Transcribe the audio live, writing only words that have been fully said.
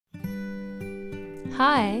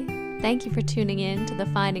Hi, thank you for tuning in to the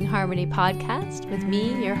Finding Harmony podcast with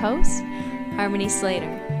me, your host, Harmony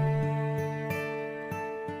Slater.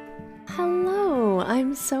 Hello,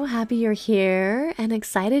 I'm so happy you're here and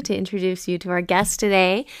excited to introduce you to our guest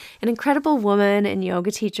today, an incredible woman and yoga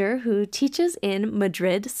teacher who teaches in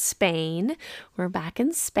Madrid, Spain. We're back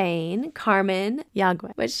in Spain, Carmen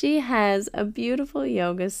Yagüe. But she has a beautiful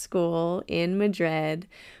yoga school in Madrid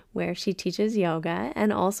where she teaches yoga,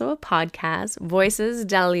 and also a podcast, Voices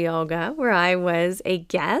del Yoga, where I was a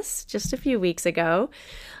guest just a few weeks ago.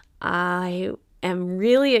 I am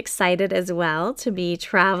really excited as well to be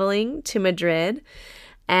traveling to Madrid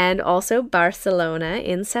and also Barcelona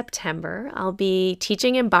in September. I'll be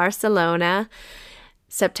teaching in Barcelona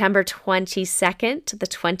September 22nd to the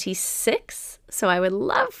 26th. So I would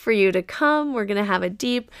love for you to come. We're going to have a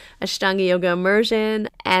deep Ashtanga Yoga immersion.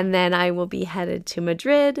 And then I will be headed to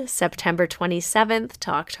Madrid September 27th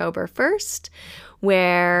to October 1st,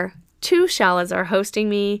 where two shalas are hosting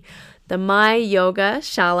me, the My Yoga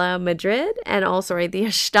Shala Madrid and also the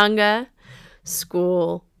Ashtanga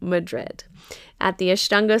School Madrid. At the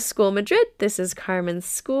Ashtanga School Madrid, this is Carmen's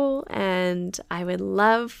school, and I would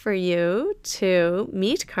love for you to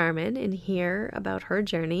meet Carmen and hear about her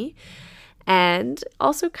journey, and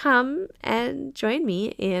also come and join me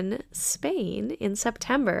in Spain in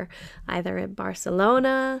September, either in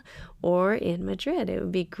Barcelona or in Madrid. It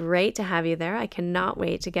would be great to have you there. I cannot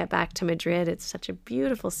wait to get back to Madrid. It's such a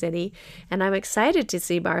beautiful city, and I'm excited to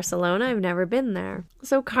see Barcelona. I've never been there.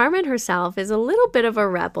 So Carmen herself is a little bit of a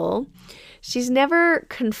rebel. She's never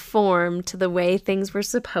conformed to the way things were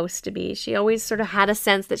supposed to be. She always sort of had a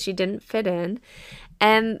sense that she didn't fit in.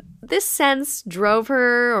 And this sense drove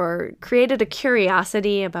her or created a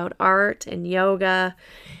curiosity about art and yoga.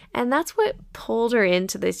 And that's what pulled her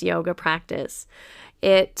into this yoga practice.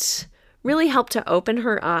 It really helped to open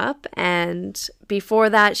her up. And before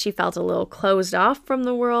that, she felt a little closed off from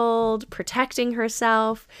the world, protecting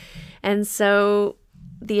herself. And so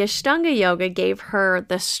the Ashtanga Yoga gave her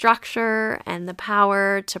the structure and the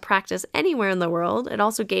power to practice anywhere in the world. It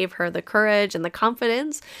also gave her the courage and the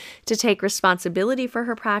confidence to take responsibility for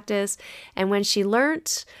her practice. And when she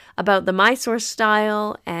learned about the Mysore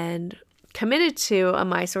style and committed to a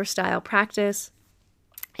Mysore style practice,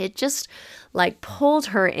 it just pulled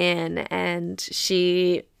her in, and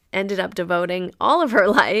she ended up devoting all of her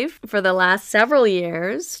life for the last several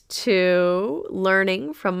years to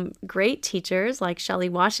learning from great teachers like Shelley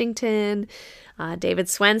Washington, David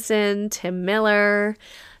Swenson, Tim Miller,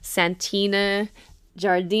 Santina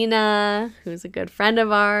Jardina, who's a good friend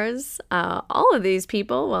of ours. All of these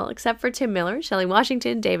people, well, except for Tim Miller, Shelley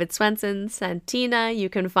Washington, David Swenson, Santina, you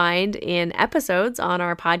can find in episodes on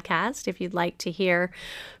our podcast if you'd like to hear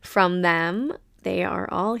from them. They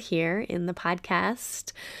are all here in the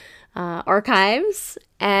podcast archives.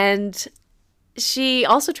 And she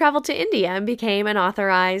also traveled to India and became an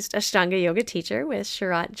authorized Ashtanga yoga teacher with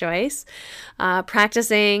Sharat Joyce,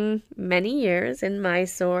 practicing many years in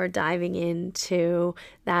Mysore, diving into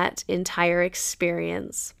that entire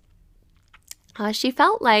experience. She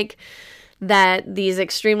felt like that these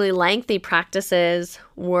extremely lengthy practices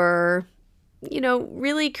were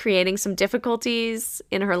really creating some difficulties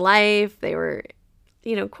in her life. They were,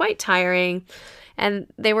 quite tiring, and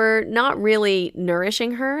they were not really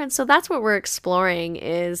nourishing her. And so that's what we're exploring,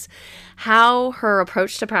 is how her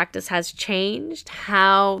approach to practice has changed,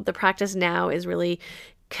 how the practice now is really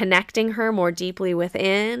connecting her more deeply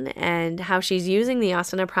within, and how she's using the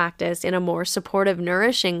asana practice in a more supportive,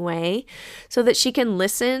 nourishing way so that she can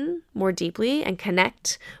listen more deeply and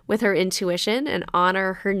connect with her intuition and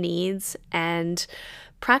honor her needs and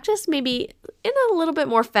practice maybe in a little bit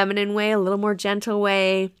more feminine way, a little more gentle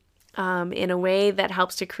way, in a way that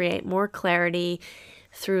helps to create more clarity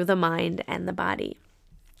through the mind and the body.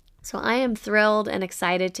 So I am thrilled and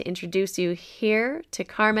excited to introduce you here to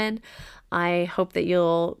Carmen. I hope that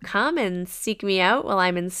you'll come and seek me out while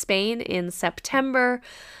I'm in Spain in September,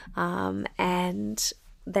 and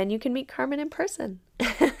then you can meet Carmen in person.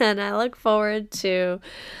 And I look forward to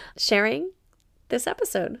sharing this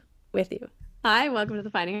episode with you. Hi, welcome to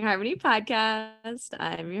the Finding Harmony podcast.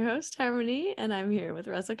 I'm your host, Harmony, and I'm here with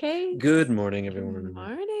Russell K. Good morning, everyone. Good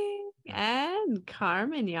morning. And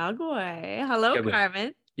Carmen Yagüe. Hello, Yagüe.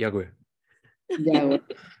 Carmen. Yagüe. Yeah.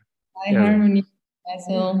 Hi, Yeah. Harmony.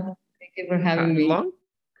 Russell. Thank you for having me.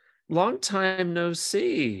 Long time no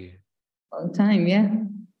see. Long time, yeah.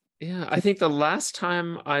 Yeah, I think the last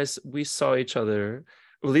time we saw each other,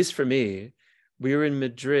 at least for me, we were in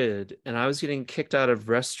Madrid, and I was getting kicked out of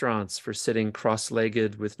restaurants for sitting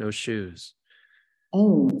cross-legged with no shoes.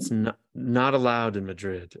 Oh. It's not allowed in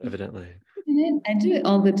Madrid, evidently. I do it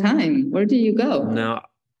all the time. Where do you go? No,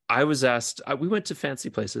 I was asked, we went to fancy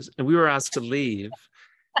places and we were asked to leave,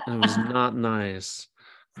 and it was not nice.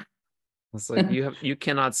 It's like, you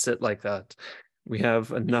cannot sit like that. We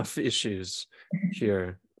have enough issues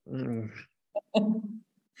here. That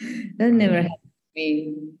never happened to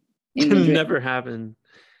me in Madrid. Never happened.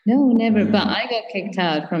 No, never. But I got kicked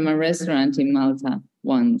out from a restaurant in Malta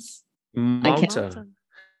once. Malta.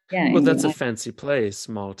 Yeah. Well, that's a fancy place,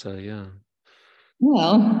 Malta. Yeah.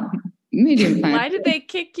 Well, medium fancy. Why did they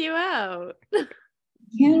kick you out?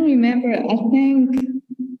 Can't remember.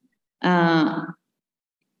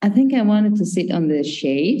 I think I wanted to sit on the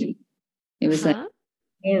shade. It was like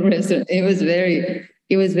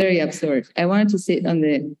it was very absurd. I wanted to sit on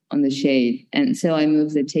the shade, and so I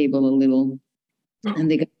moved the table a little, and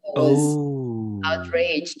the guy was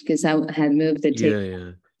outraged because I had moved the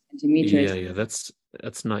table centimeters. Yeah.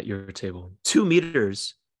 That's not your table. 2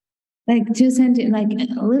 meters. Like 2 centimeters, like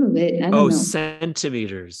a little bit. I don't know.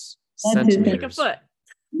 Centimeters. Like a foot.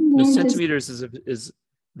 No, centimeters is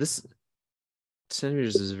this.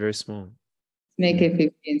 Centimeters is very small. Make it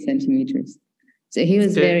 15 centimeters. So he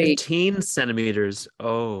was 15 centimeters.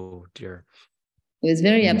 Oh dear. He was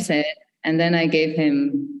very upset. And then I gave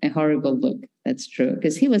him a horrible look. That's true.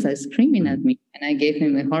 Because he was screaming at me. And I gave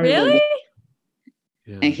him a horrible look.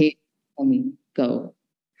 Yeah. And he told me, go.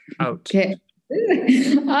 Out. Okay.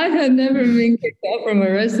 I had never been kicked out from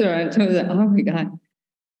a restaurant. I was like, oh my God.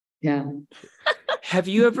 Yeah. Have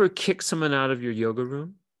you ever kicked someone out of your yoga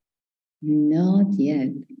room? Not yet.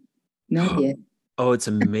 Not yet. Oh, it's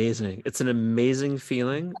amazing. It's an amazing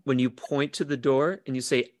feeling when you point to the door and you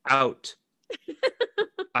say out.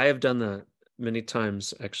 I have done that many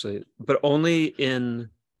times, actually, but only in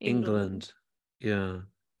England. Yeah.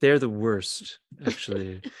 They're the worst,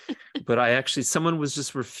 actually. But someone was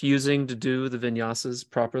just refusing to do the vinyasas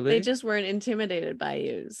properly. They just weren't intimidated by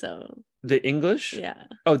you, so. The English? Yeah.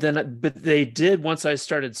 Oh, but they did once I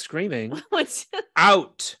started screaming.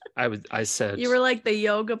 Out! I said. You were like the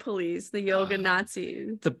yoga police, the yoga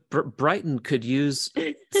Nazis. The Brighton could use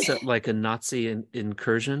like a Nazi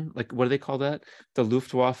incursion. Like, what do they call that? The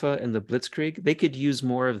Luftwaffe and the Blitzkrieg. They could use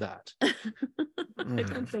more of that. I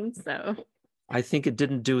don't think so. I think they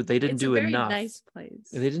didn't do enough. It's a very nice place.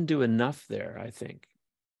 They didn't do enough there, I think.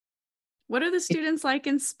 What are the students like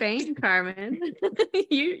in Spain, Carmen?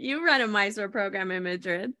 you run a Mysore program in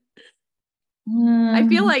Madrid. I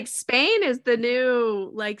feel like Spain is the new,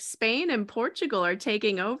 like Spain and Portugal are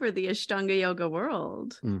taking over the Ashtanga yoga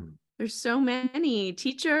world. There's so many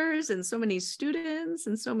teachers and so many students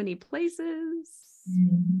and so many places.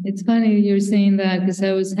 It's funny you're saying that because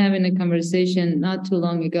I was having a conversation not too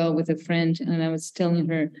long ago with a friend and I was telling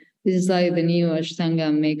her this is like the new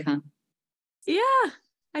Ashtanga Mecca. Yeah,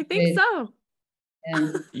 I think so.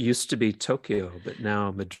 Yeah. Used to be Tokyo, but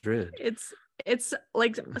now Madrid. It's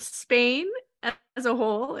like Spain as a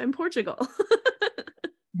whole and Portugal.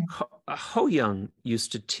 Ho Young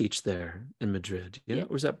used to teach there in Madrid. Yeah, or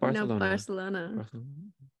was that Barcelona? No, Barcelona.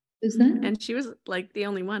 Is that? And she was like the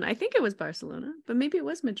only one. I think it was Barcelona, but maybe it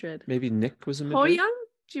was Madrid. Maybe Nick was in Madrid. Ho Young?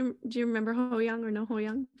 Do you remember Ho Young or no Ho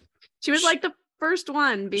Young? She was like the first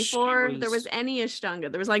one before there was any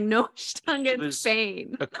Ashtanga. There was like no Ashtanga in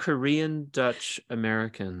Spain. A Korean Dutch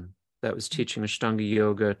American that was teaching Ashtanga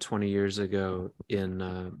yoga 20 years ago in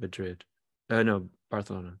Madrid. No,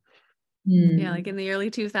 Barcelona. Yeah, like in the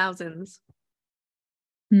early 2000s.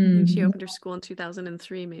 I think she opened her school in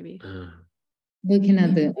 2003, maybe. Looking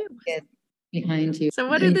at the behind you. So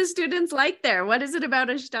what are the students like there? What is it about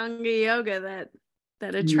Ashtanga yoga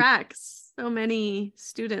that attracts so many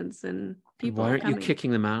students and people? Why aren't you kicking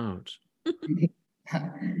them out?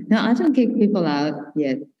 No, I don't kick people out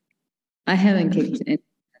yet. I haven't kicked anyone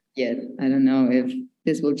yet. I don't know if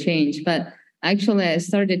this will change, but actually I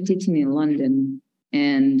started teaching in London.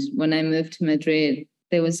 And when I moved to Madrid,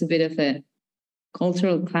 there was a bit of a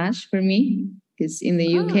cultural clash for me because in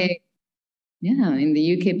the UK, in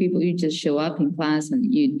the UK, people, you just show up in class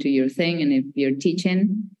and you do your thing. And if you're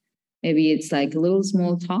teaching, maybe it's like a little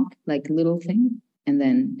small talk, like a little thing. And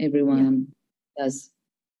then everyone does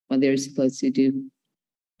what they're supposed to do.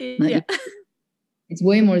 Yeah. It's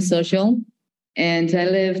way more social. And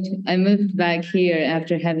I moved back here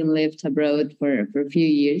after having lived abroad for a few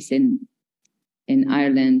years in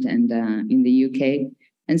Ireland and in the UK.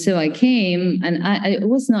 And so I came and I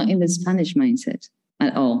was not in the Spanish mindset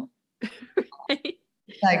at all. Right.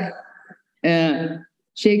 Like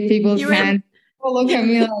shake people's hands. Oh, look at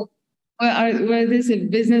me like, well, this is a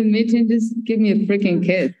business meeting? Just give me a freaking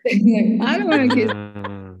kiss. I don't want to kiss.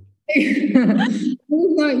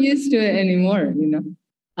 I'm not used to it anymore, you know.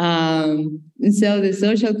 So the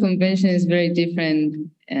social convention is very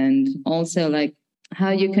different, and also like how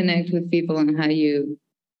you connect with people and how you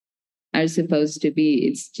are supposed to be,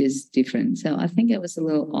 it's just different. So I think it was a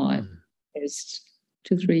little odd first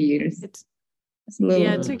 2-3 years. It's It's a little,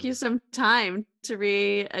 yeah, it took you some time to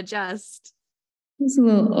readjust. it's a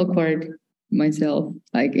little awkward myself.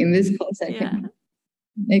 Like in this class, I Yeah. can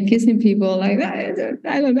like kissing people like I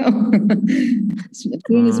don't know.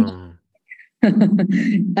 Doing this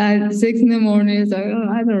at 6 in the morning, it's like, oh,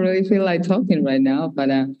 I don't really feel like talking right now, but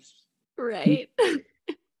Right.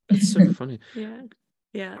 It's so funny. Yeah.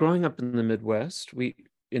 Yeah. Growing up in the Midwest,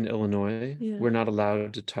 in Illinois, Yeah. we're not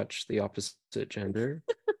allowed to touch the opposite gender.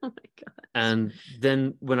 Oh my God. And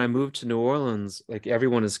then when I moved to New Orleans, like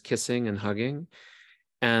everyone is kissing and hugging,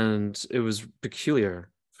 and it was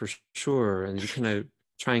peculiar for sure. And you kind of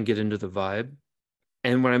try and get into the vibe.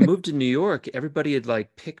 And when I moved to New York, everybody had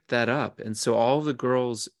like picked that up. And so all the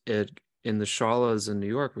girls in the shalas in New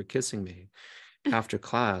York were kissing me after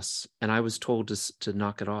class. And I was told to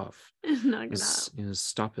knock it off. Knock it off.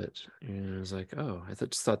 Stop it. And I was like, oh, I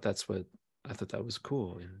thought that was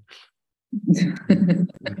cool.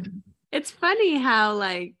 It's funny how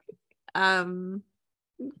like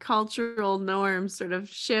cultural norms sort of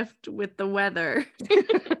shift with the weather.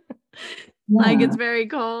 Like it's very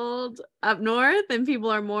cold up north and people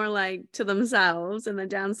are more like to themselves, and then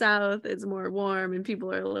down south it's more warm and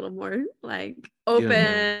people are a little more like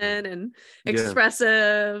open and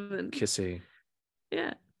expressive and kissy.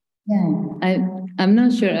 Yeah. I'm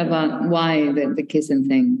not sure about why the kissing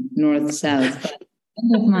thing, north south, but a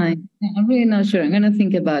friend of mine, I'm really not sure. I'm gonna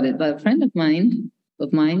think about it. But a friend of mine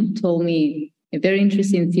told me a very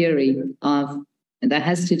interesting theory that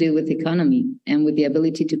has to do with economy and with the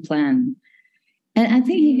ability to plan. And I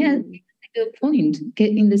think he has a good point.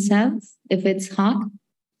 In the south, if it's hot, you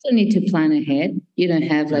don't need to plan ahead. You don't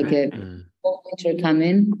have like a cold winter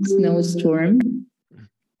coming, snowstorm.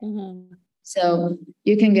 Mm-hmm. So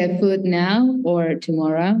you can get food now or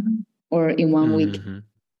tomorrow or in 1 week.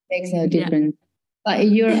 Makes no difference. But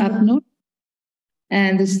if you're up north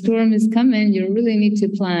and the storm is coming, you really need to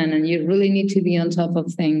plan and you really need to be on top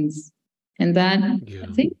of things. And that, I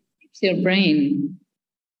think, keeps your brain.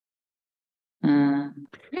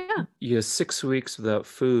 6 weeks without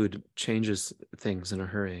food changes things in a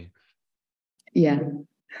hurry. Yeah.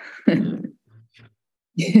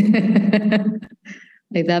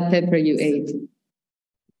 Like that pepper you ate.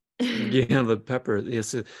 Yeah, the pepper.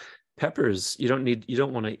 Yes, peppers. You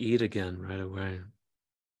don't want to eat again right away.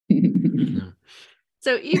 No.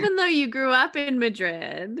 So even though you grew up in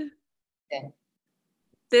Madrid,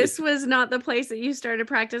 this was not the place that you started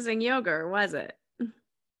practicing yoga, or was it?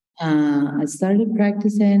 I started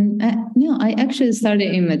practicing. No, I actually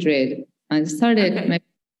started in Madrid. I started my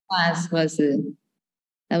class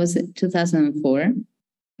that was 2004. It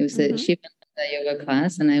was a Shiva yoga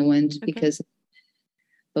class, and I went because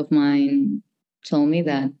of mine told me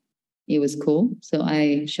that it was cool. So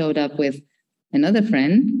I showed up with another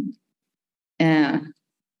friend.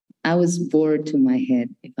 I was bored to my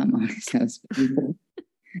head, if I'm honest.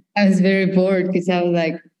 I was very bored because I was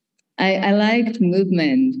like, I liked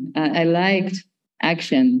movement. I liked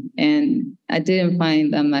action, and I didn't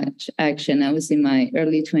find that much action. I was in my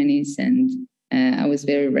early 20s, and I was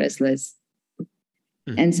very restless.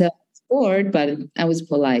 And so I was bored, but I was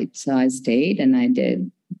polite. So I stayed and I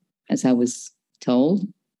did as I was told.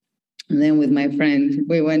 And then with my friend,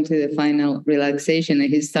 we went to the final relaxation and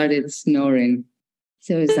he started snoring.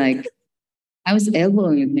 So it's like, I was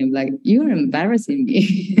elbowing him, like, you're embarrassing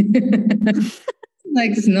me.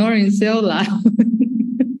 Like snoring so loud.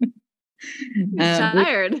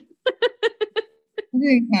 Tired. He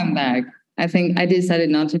didn't come back. I think I decided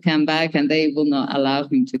not to come back, and they will not allow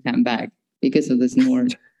him to come back because of the snore.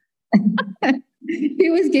 He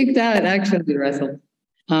was kicked out, actually, Russell.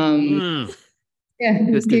 Yeah,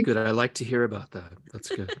 good. I like to hear about that. That's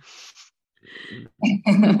good.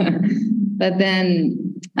 But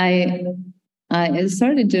then I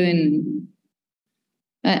started doing.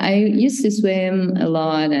 I used to swim a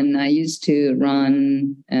lot, and I used to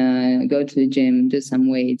run, go to the gym, do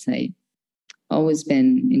some weights. I always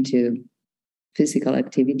been into physical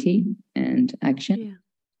activity and action. Yeah.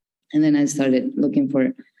 And then I started looking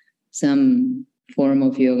for some form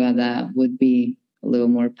of yoga that would be a little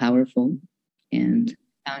more powerful, and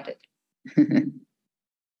found it.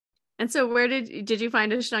 And so where did you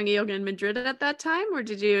find Ashtanga yoga in Madrid at that time, or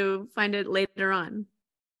did you find it later on?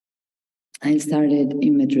 I started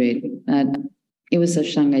in Madrid. It was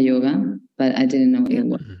Ashtanga yoga, but I didn't know it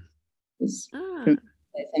was some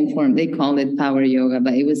form. They call it power yoga,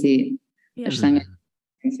 but it was the Ashtanga.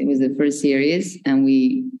 It was the first series, and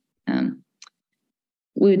we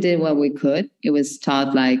did what we could. It was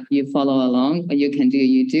taught like you follow along. What you can do,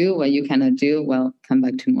 you do. What you cannot do, well, come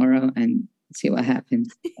back tomorrow and see what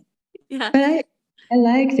happens. Yeah. But I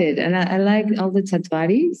liked it, and I liked all the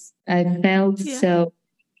tatvaris. I felt so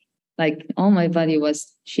like all my body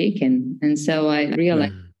was shaken, and so I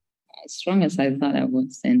realized as strong as I thought I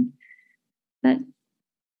was, and that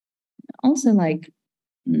also like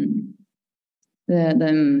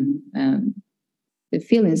the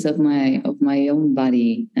feelings of my own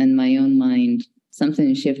body and my own mind.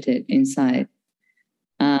 Something shifted inside.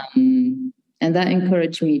 And that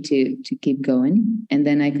encouraged me to keep going. And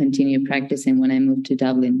then I continued practicing when I moved to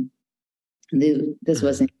Dublin. This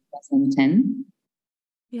was in 2010.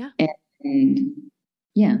 Yeah. And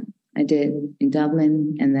yeah, I did in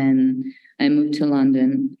Dublin. And then I moved to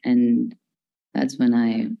London. And that's when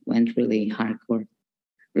I went really hardcore,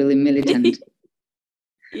 really militant.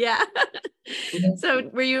 Yeah. So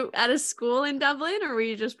were you at a school in Dublin, or were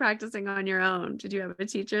you just practicing on your own? Did you have a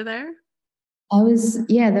teacher there?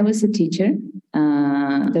 There was a teacher.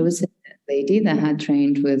 There was a lady that had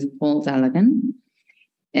trained with Paul Dallaghan.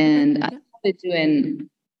 And I started doing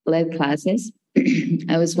lead classes.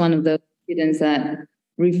 I was one of those students that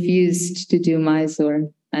refused to do Mysore.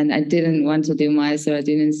 And I didn't want to do Mysore. I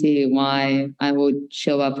didn't see why I would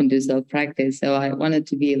show up and do self-practice. So I wanted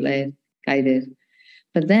to be led, guided.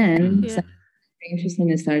 But then something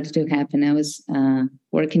interesting started to happen. I was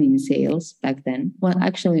working in sales back then. Well,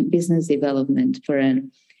 actually, business development for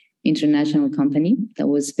an international company that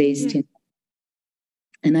was based in.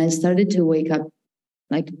 And I started to wake up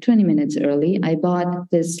like 20 minutes early. I bought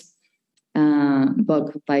this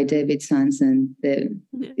book by David Swanson, the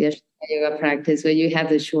yoga practice, where you have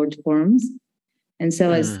the short forms. And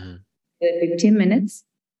so I started 15 minutes.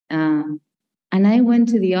 And I went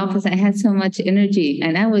to the office. I had so much energy,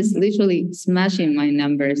 and I was literally smashing my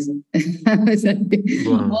numbers. I was like,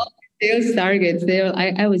 all sales targets.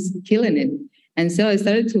 I was killing it, and so I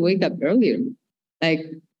started to wake up earlier.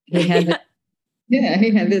 Like he had,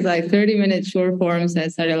 he had this like 30-minute short forms. I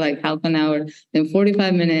started like half an hour, then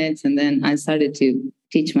 45 minutes, and then I started to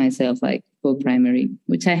teach myself like full primary,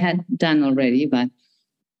 which I had done already, but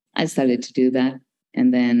I started to do that,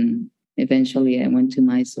 and then eventually I went to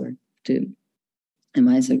Mysore to a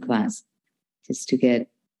Mysore class just to get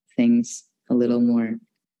things a little more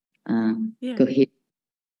coherent.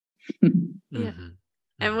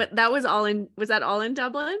 And that was all in, was that all in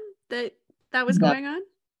Dublin that was going on?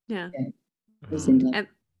 Yeah. It was in Dublin.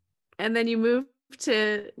 And then you moved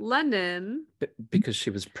to London. Because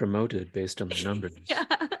she was promoted based on the numbers. Yeah,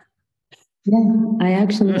 I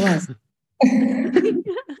actually was.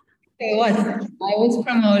 I was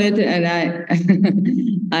promoted, and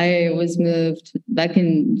I was moved back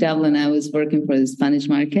in Dublin. I was working for the Spanish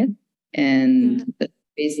market and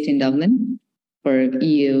based in Dublin for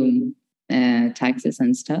EU taxes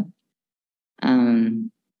and stuff.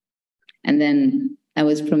 And then I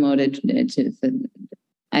was promoted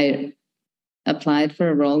I applied for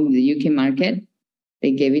a role in the UK market.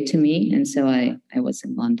 They gave it to me, and so I was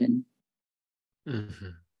in London.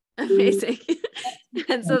 Amazing.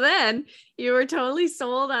 And so then you were totally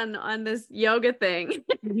sold on this yoga thing.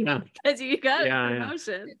 Because you got a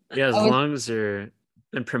promotion. Yeah, as long as you're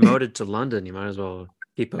been promoted to London, you might as well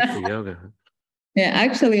keep up the yoga. Yeah,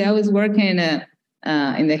 actually, I was working in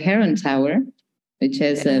the Heron Tower, which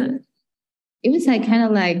is it was like kind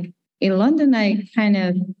of like in London. I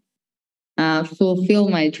kind of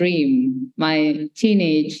fulfilled my dream, my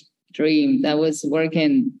teenage dream. That was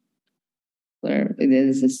working. Where it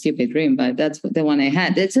is a stupid dream, but that's the one I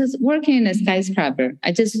had. It's just working in a skyscraper.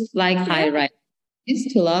 I just like high rise. I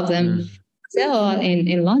used to love them. So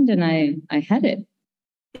in London, I had it.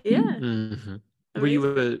 Yeah. Were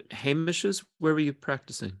you at Hamish's? Where were you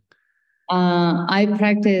practicing? I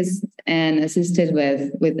practiced and assisted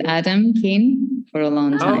with Adam Keane for a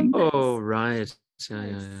long time. Oh, right.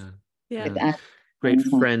 Yeah. Great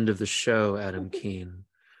friend of the show, Adam Keane.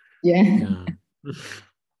 Yeah.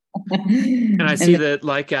 And I see that,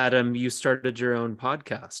 like Adam, you started your own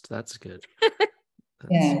podcast. That's good.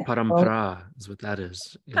 That's Parampara is what that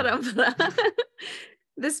is. Yeah. Parampara.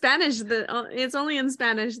 The Spanish, it's only in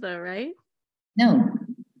Spanish though, right? No.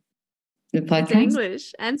 The podcast? It's in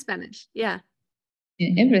English and Spanish. Yeah.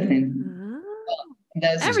 Everything.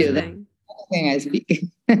 That's everything. Everything I speak.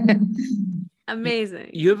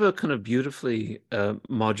 Amazing. You have a kind of beautifully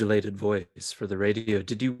modulated voice for the radio.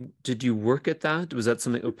 Did you work at that? Was that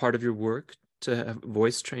something a part of your work to have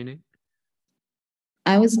voice training?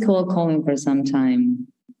 I was cold calling for some time.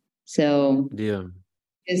 So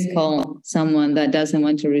just call someone that doesn't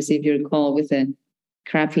want to receive your call with a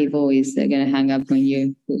crappy voice, they're gonna hang up on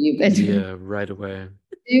you. Yeah, right away.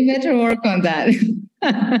 You better work on that.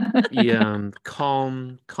 Yeah,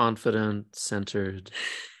 calm, confident, centered.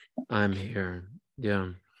 I'm here. Yeah.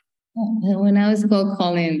 When I was cold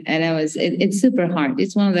calling, and it's super hard.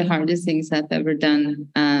 It's one of the hardest things I've ever done.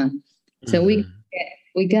 So we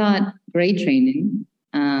got great training.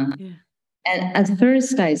 Yeah. And at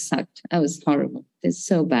first, I sucked. I was horrible. It's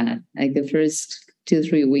so bad. Like the first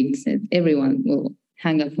 2-3 weeks, everyone will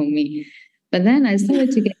hang up on me. But then I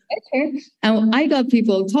started to get better, and I got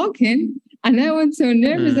people talking, and I was so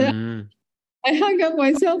nervous that I hung up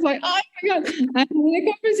myself. Like, oh my god, I had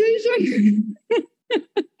a conversation.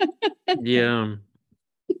 Yeah.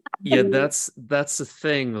 Yeah, that's the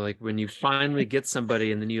thing. Like when you finally get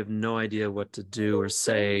somebody and then you have no idea what to do or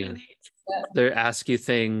say, and they ask you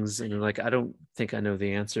things and you're like, I don't think I know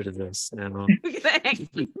the answer to this now.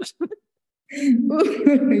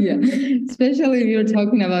 Yeah, especially if you're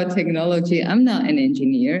talking about technology. I'm not an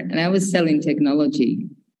engineer, and I was selling technology.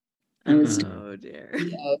 I was Oh dear.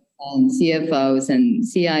 and CFOs and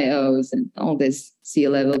CIOs and all this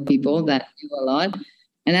C-level people that do a lot,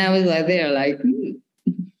 and I was like, they're like,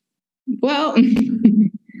 well,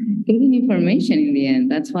 getting information in the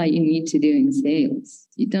end. That's what you need to do in sales.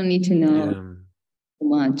 You don't need to know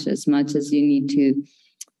much as you need to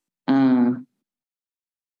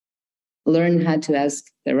learn how to ask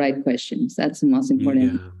the right questions. That's the most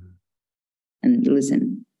important. Yeah. And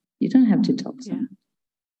listen. You don't have to talk. Yeah.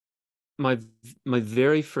 My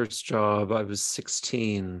very first job, I was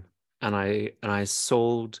 16, and I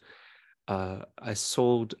sold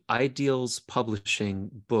Ideals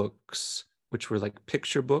Publishing books, which were like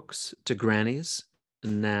picture books to grannies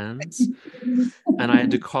and nans. And I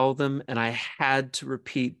had to call them, and I had to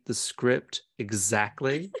repeat the script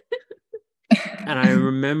exactly. And I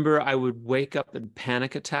remember I would wake up in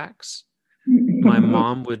panic attacks. My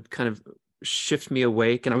mom would kind of shift me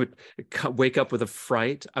awake, and I would wake up with a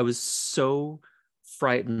fright. I was so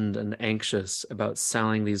frightened and anxious about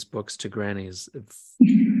selling these books to grannies. It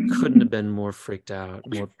couldn't have been more freaked out.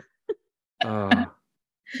 It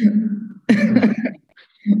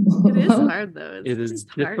is hard though. It is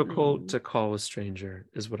difficult to call a stranger,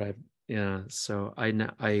 is what so I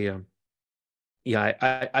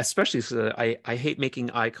especially I hate making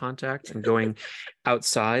eye contact and going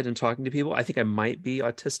outside and talking to people. I think I might be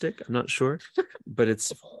autistic. I'm not sure, but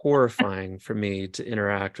it's horrifying for me to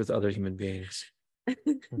interact with other human beings.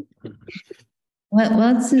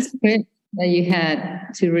 What's the script that you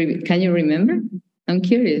had to read? Can you remember? I'm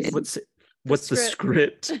curious. What's the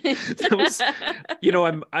script? That was,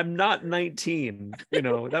 I'm not 19.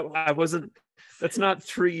 That's not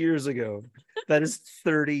 3 years ago. That is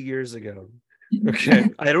 30 years ago. Okay.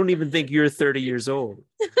 I don't even think you're 30 years old.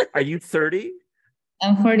 Are you 30?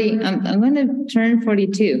 I'm 40. I'm going to turn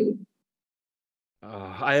 42.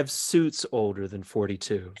 I have suits older than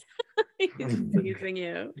 42. Using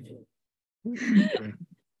you.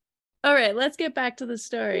 All right, let's get back to the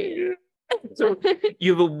story. So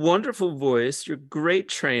you have a wonderful voice, you're great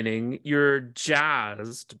training, you're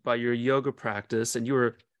jazzed by your yoga practice, and you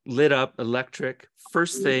were lit up, electric.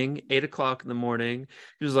 First thing, 8 o'clock in the morning.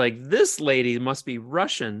 He was like, this lady must be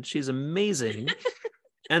Russian. She's amazing.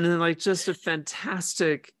 And then just a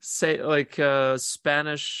fantastic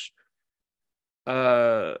Spanish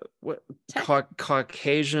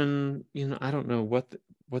Caucasian, I don't know what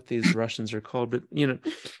these Russians are called, but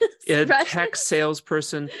a tech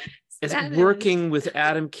salesperson is working with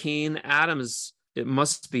Adam Keen. It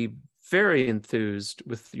must be very enthused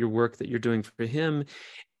with your work that you're doing for him.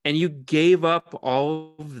 And you gave up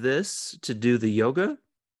all of this to do the yoga?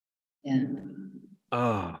 Yeah.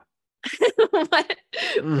 Oh.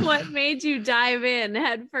 What made you dive in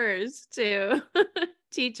head first to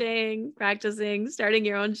teaching, practicing, starting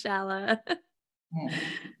your own shala?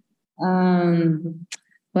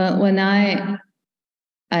 Well, when I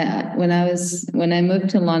moved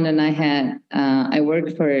to London, I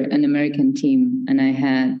worked for an American team, and I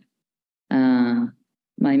had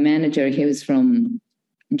my manager. He was from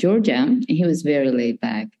Georgia, and he was very laid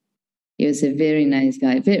back. He was a very nice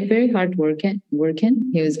guy, very, very hard working.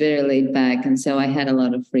 He was very laid back, and so I had a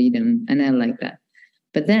lot of freedom, and I like that.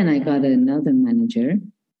 But then I got another manager.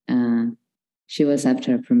 She was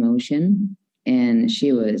after a promotion, and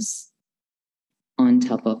she was on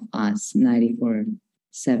top of us,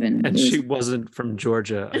 94/7. And she wasn't from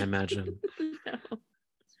Georgia, I imagine.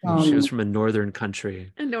 No. She was from a northern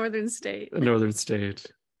country. A northern state.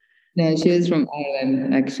 No, she was from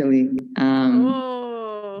Ireland, actually.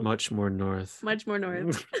 Much more north.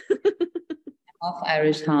 Half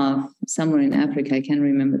Irish, half somewhere in Africa. I can't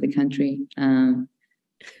remember the country.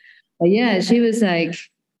 But yeah, she was like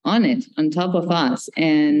on it, on top of us.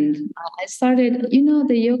 And I started,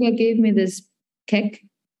 the yoga gave me this kick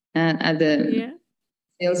at the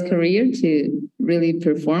sales career to really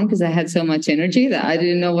perform because I had so much energy that I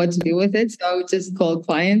didn't know what to do with it. So I would just call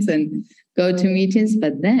clients and go to meetings.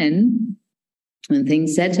 But then when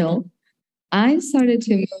things settled, I started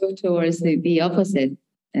to move towards the opposite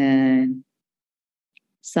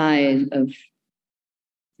side of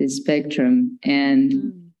the spectrum.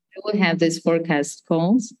 And I would have these forecast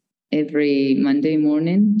calls every Monday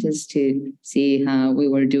morning just to see how we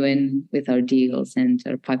were doing with our deals and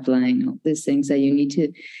our pipeline, all these things that you need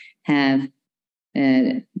to have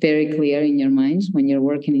very clear in your mind when you're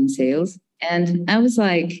working in sales. And I was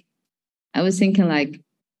thinking like,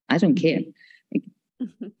 I don't care. Like,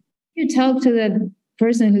 you talk to the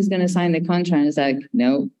person who's going to sign the contract. It's like,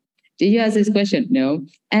 no. Did you ask this question? No.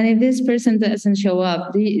 And if this person doesn't show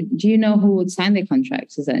up, do you know who would sign the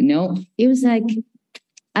contract? Is that no? It was like,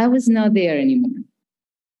 I was not there anymore.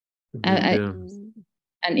 I'm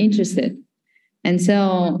interested. And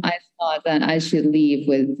so I thought that I should leave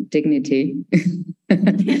with dignity.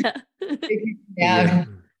 Yeah.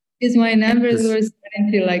 Because my numbers were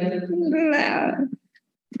starting to like,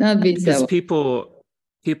 not be so. Because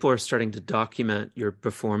people are starting to document your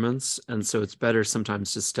performance. And so it's better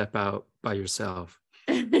sometimes to step out by yourself.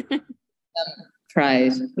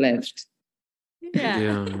 Pride left.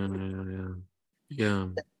 Yeah.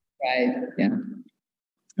 Right. Yeah.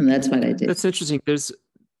 And that's what I did. That's interesting. There's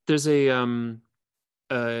a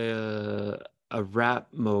rap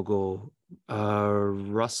mogul,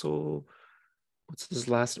 Russell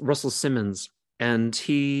Simmons, and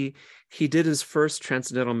he did his first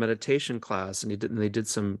transcendental meditation class, and they did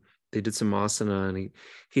some asana, and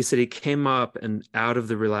he said he came up and out of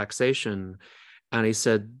the relaxation, and he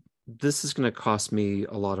said, this is going to cost me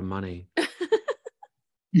a lot of money.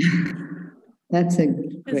 That's a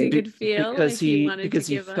great good feel because like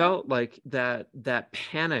he felt like that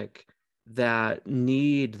panic, that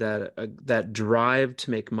need, that drive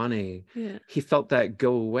to make money. He felt that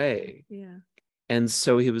go away. And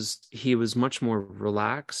so he was much more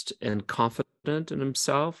relaxed and confident in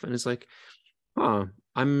himself, and he's like,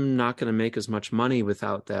 I'm not going to make as much money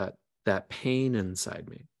without that pain inside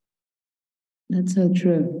me. That's so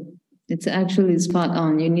true. It's actually spot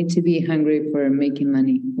on. You need to be hungry for making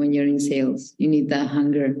money when you're in sales. You need that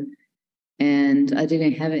hunger. And I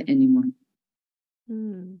didn't have it anymore.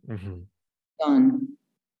 Gone.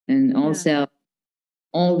 And also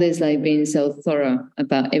all this like being so thorough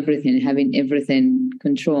about everything, having everything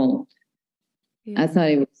controlled. I thought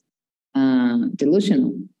it was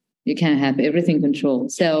delusional. You can't have everything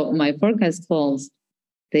controlled. So my forecast calls,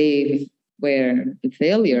 they were a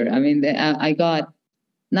failure. I mean, I got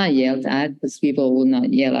not yelled at, because people will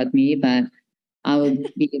not yell at me, but I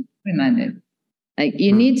would be reprimanded. Like,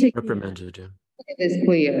 you need to reprimanded. get this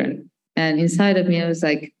clear. And inside of me, I was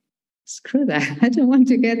like, screw that. I don't want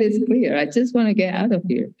to get this clear. I just want to get out of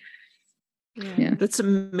here. Yeah. That's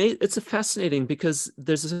amazing. It's fascinating because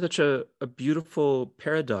there's such a beautiful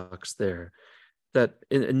paradox there, that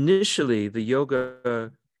initially the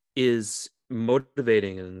yoga is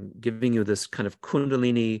motivating and giving you this kind of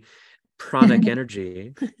kundalini pranic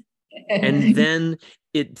energy, and then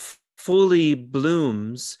it fully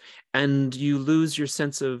blooms and you lose your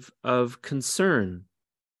sense of concern,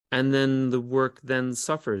 and then the work then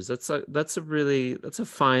suffers. That's a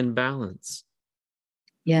fine balance.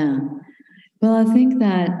 Yeah. Well, I think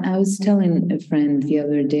that I was telling a friend the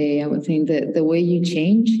other day, I would think that the way you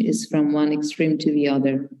change is from one extreme to the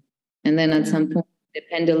other. And then at some point, the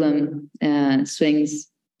pendulum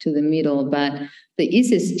swings to the middle. But the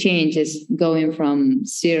easiest change is going from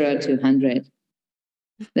 0 to 100.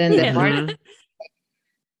 Then the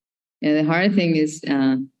hard thing is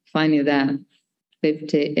finding that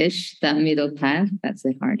 50-ish, that middle path. That's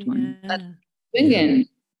the hard one. But again,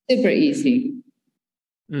 super easy.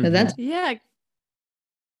 So that's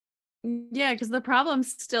because the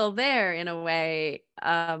problem's still there in a way,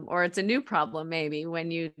 or it's a new problem maybe when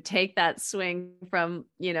you take that swing from,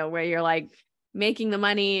 where you're like making the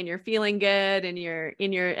money and you're feeling good and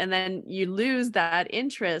and then you lose that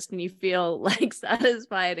interest and you feel like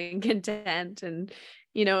satisfied and content, and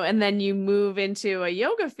and then you move into a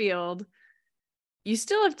yoga field. You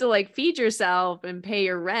still have to like feed yourself and pay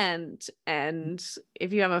your rent, and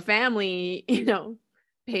if you have a family,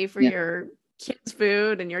 pay for your kids'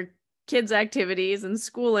 food and your kids' activities and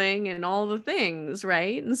schooling and all the things,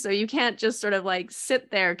 right? And so you can't just sort of like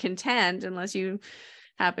sit there content unless you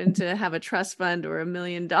happen to have a trust fund or $1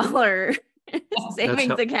 million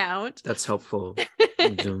savings account. That's helpful.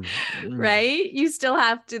 Right? You still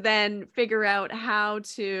have to then figure out how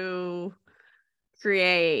to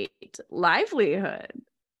create livelihood.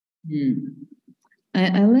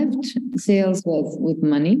 I left sales with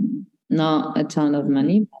money, not a ton of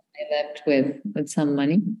money. But I left with some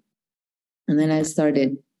money, and then I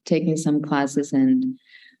started taking some classes and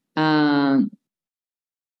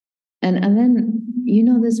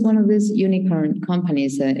then there's one of these unicorn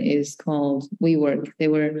companies that is called WeWork. They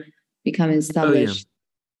were becoming established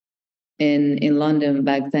in London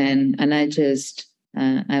back then, and I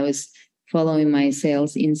was following my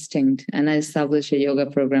sales instinct, and I established a yoga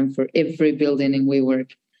program for every building in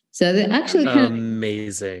WeWork. So they actually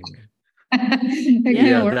amazing.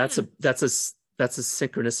 That's a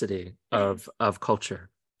synchronicity of culture.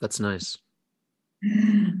 That's nice.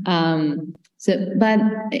 But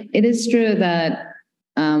it is true that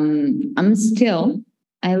I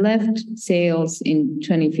left sales in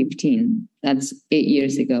 2015. That's 8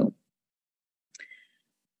 years ago.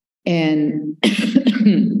 And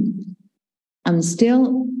I'm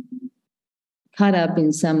still caught up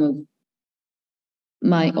in some of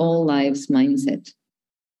my old life's mindset.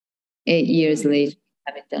 8 years later,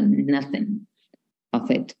 I haven't done nothing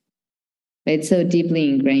of it. It's so deeply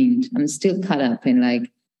ingrained. I'm still caught up in like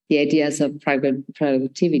the ideas of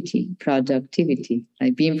productivity,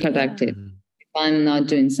 like being productive. If I'm not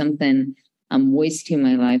doing something, I'm wasting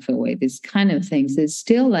my life away. This kind of things. It's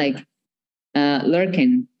still like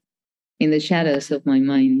lurking in the shadows of my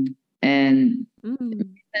mind. And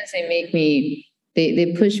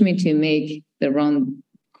they push me to make the wrong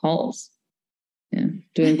calls. Yeah,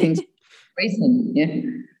 doing things racing. Yeah.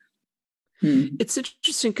 It's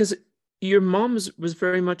interesting because your mom was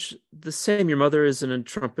very much the same. Your mother is an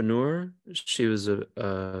entrepreneur. She was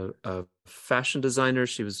a fashion designer.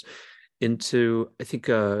 She was into, I think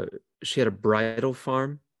she had a bridal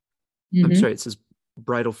farm. I'm sorry, it says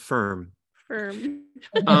bridal firm.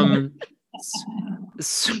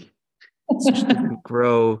 So she didn't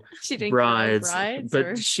grow brides,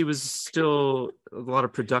 but she was still a lot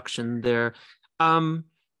of production there.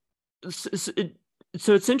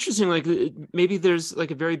 So it's interesting, like maybe there's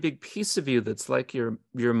like a very big piece of you that's like your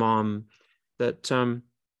mom, that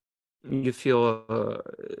you feel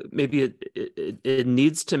maybe it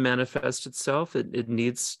needs to manifest itself, it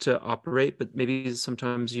needs to operate, but maybe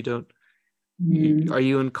sometimes you don't. Are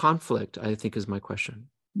you in conflict, I think is my question.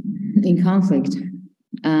 In conflict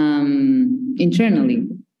internally.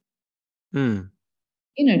 Inner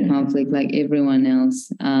conflict, like everyone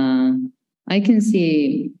else. I can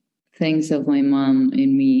see things of my mom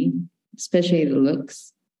in me, especially the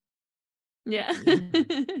looks. Yeah.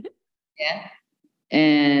 Yeah.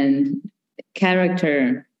 And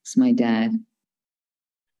character is my dad.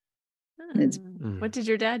 What did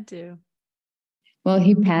your dad do? Well,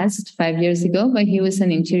 he passed 5 years ago, but he was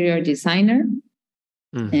an interior designer.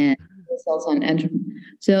 And he was also an entrepreneur.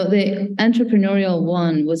 So the entrepreneurial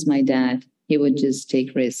one was my dad. He would just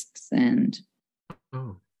take risks, and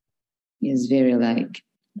he was very like,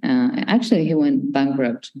 actually, he went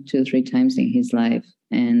bankrupt 2 or 3 times in his life.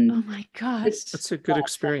 And oh my gosh, that's a good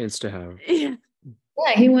experience to have. Yeah,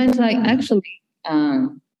 he went like, actually,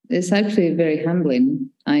 it's actually very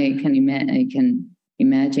humbling. I can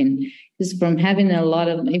imagine, just from having a lot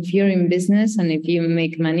of, if you're in business and if you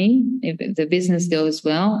make money, if the business goes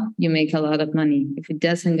well, you make a lot of money. If it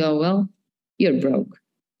doesn't go well, you're broke.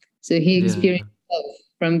 So he experienced both,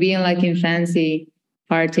 from being like in fancy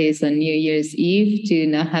parties on New Year's Eve to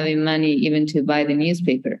not having money even to buy the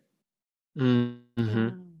newspaper.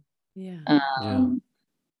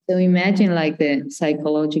 So imagine like the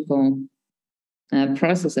psychological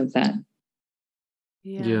process of that.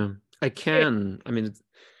 Yeah, I can. I mean,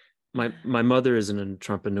 my mother is an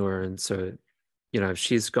entrepreneur, and so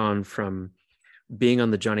she's gone from being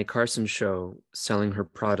on the Johnny Carson show selling her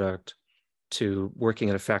product to working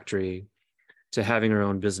at a factory to having her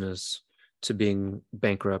own business to being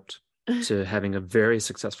bankrupt to having a very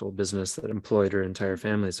successful business that employed her entire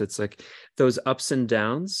family. So it's like those ups and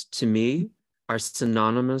downs to me are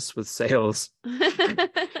synonymous with sales.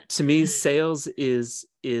 To me, sales is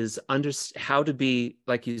how to be,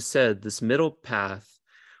 like you said, this middle path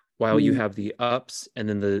while you have the ups and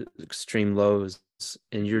then the extreme lows,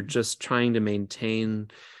 and you're just trying to maintain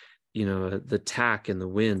the tack and the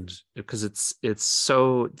wind, because it's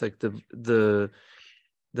so like the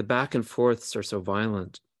back and forths are so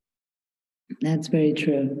violent. That's very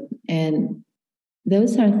true. And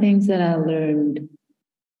those are things that I learned,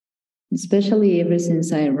 especially ever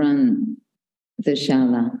since I run the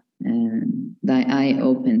Shala, and that I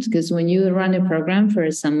opened. Because when you run a program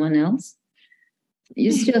for someone else,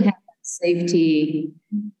 you still have safety.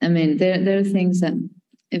 I mean, there are things that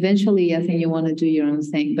eventually I think you want to do your own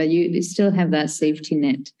thing, but you still have that safety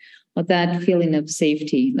net or that feeling of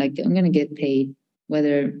safety. Like I'm going to get paid,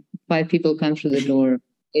 whether 5 people come through the door,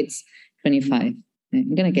 it's 25.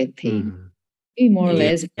 I'm going to get paid. Be more or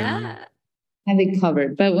less Yeah. have it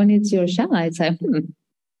covered. But when it's your Shala, it's like,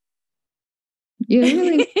 you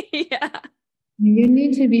really Yeah. you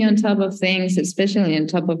need to be on top of things, especially on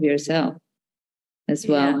top of yourself as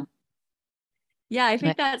well. Yeah, I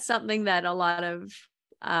think that's something that a lot of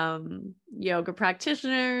yoga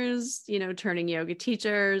practitioners, turning yoga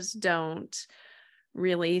teachers don't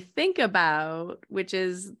really think about, which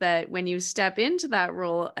is that when you step into that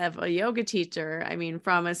role of a yoga teacher, I mean,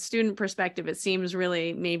 from a student perspective, it seems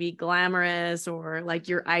really maybe glamorous or like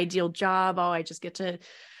your ideal job. Oh, I just get to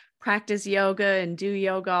practice yoga and do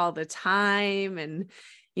yoga all the time. And,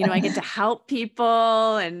 I get to help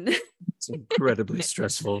people and it's incredibly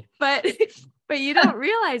stressful. But you don't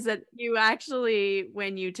realize that you actually,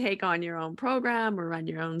 when you take on your own program or run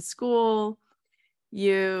your own school,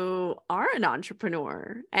 you are an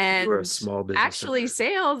entrepreneur, and you're a small business actually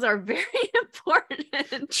sales are very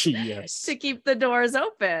important yes. to keep the doors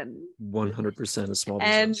open. 100% a small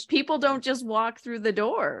business. And people don't just walk through the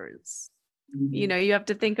doors. You have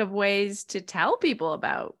to think of ways to tell people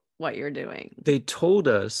about what you're doing. They told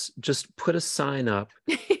us just put a sign up,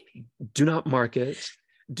 do not market,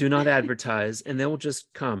 do not advertise, and they will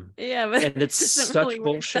just come. Yeah, but and it's such really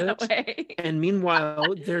bullshit. And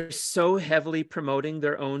meanwhile, they're so heavily promoting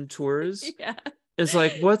their own tours. Yeah. It's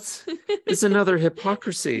like, it's another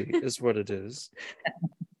hypocrisy is what it is.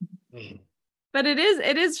 But it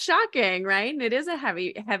is shocking, right? And it is a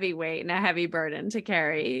heavy weight and a heavy burden to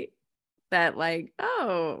carry, that like,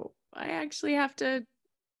 oh, I actually have to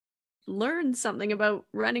learn something about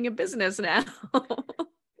running a business now.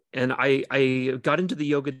 And I got into the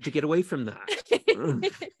yoga to get away from that.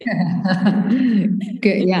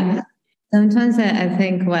 Good. Yeah. Sometimes I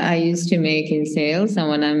think what I used to make in sales and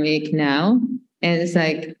what I make now, and it's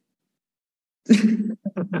like,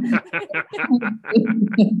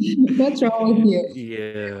 what's wrong with you?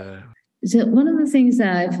 Yeah. So one of the things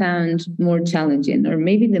that I found more challenging, or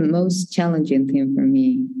maybe the most challenging thing for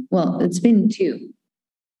me, well, it's been two.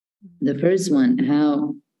 The first one,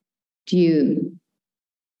 how do you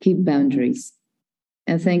keep boundaries?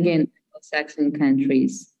 I think in Saxon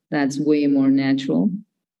countries, that's way more natural.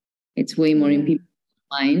 It's way more in people's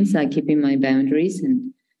minds, like keeping my boundaries.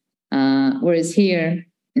 And whereas here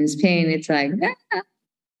in Spain, it's like,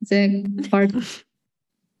 it's a party.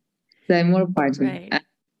 It's more party. Right.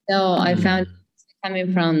 So I found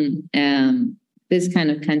coming from this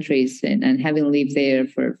kind of countries and having lived there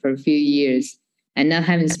for a few years and not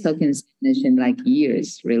having spoken Spanish in like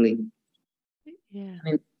years, really. Yeah.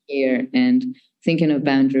 I'm here and thinking of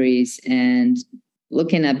boundaries and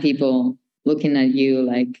looking at people, looking at you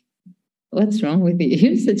like, what's wrong with you?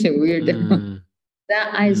 You're such a weirdo.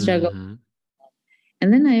 That I struggle.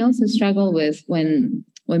 And then I also struggle with when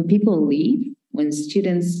people leave, when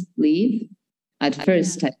students leave. At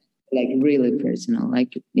first, like really personal,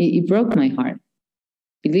 like it broke my heart.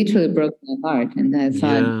 It literally broke my heart, and I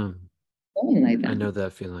thought, going like that. I know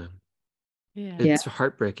that feeling. Yeah, it's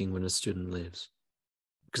heartbreaking when a student leaves,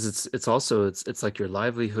 because it's also it's like your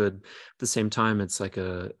livelihood. At the same time, it's like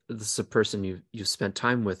this is a person you've spent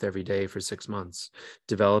time with every day for 6 months,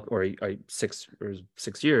 or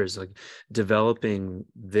 6 years, like developing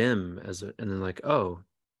them and then like, oh,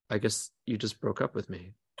 I guess you just broke up with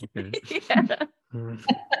me. Okay. Yeah.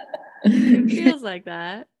 It feels like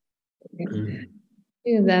that.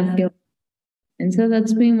 Yeah, that feels. And so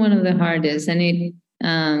that's been one of the hardest. And it,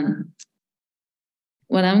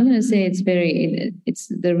 what I'm going to say, it's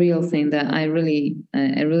the real thing that I really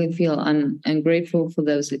feel I'm grateful for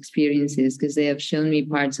those experiences, because they have shown me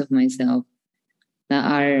parts of myself that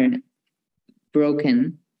are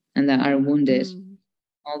broken and that are wounded.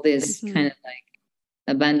 All this kind of like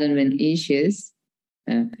abandonment issues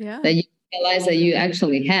that you realize that you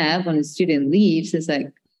actually have when a student leaves. It's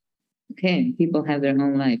like, okay, people have their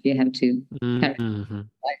own life. You have to carry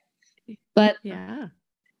life. But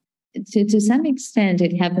to some extent,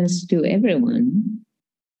 it happens to everyone.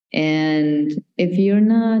 And if you're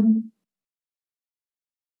not,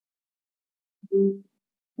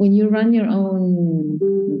 when you run your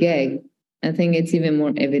own gig, I think it's even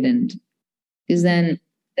more evident, because then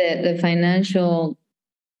the financial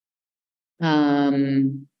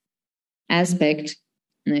aspect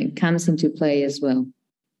comes into play as well.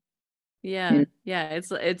 Yeah.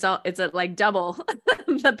 It's like double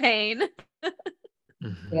the pain.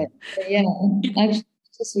 Yeah, actually, it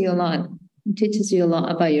teaches you a lot. It teaches you a lot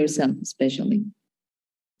about yourself, especially.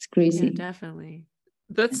 It's crazy. Yeah, definitely.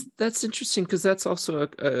 That's interesting because that's also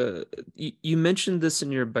you mentioned this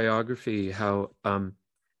in your biography how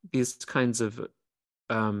these kinds of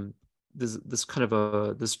this kind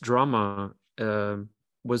of this drama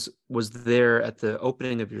was there at the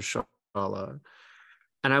opening of your shala,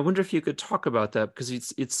 and I wonder if you could talk about that because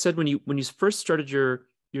it's said when you first started your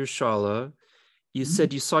shala, you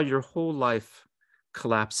said you saw your whole life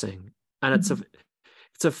collapsing, and it's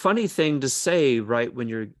a funny thing to say, right, when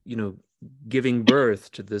you're, giving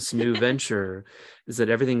birth to this new venture, is that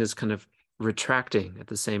everything is kind of retracting at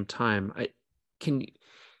the same time. Can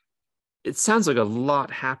it sounds like a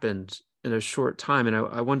lot happened in a short time, and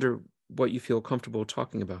I wonder what you feel comfortable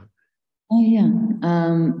talking about. Oh yeah.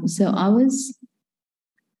 So I was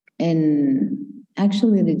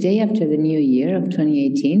actually the day after the new year of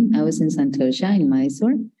 2018, I was in Santosha in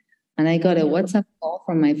Mysore, and I got a WhatsApp call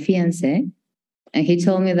from my fiance, and he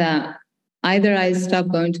told me that either I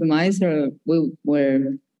stopped going to Mysore or we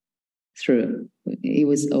were through. It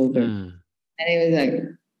was over. And he was like,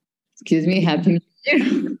 excuse me, Happy New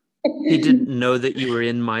Year. He didn't know that you were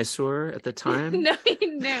in Mysore at the time? No, he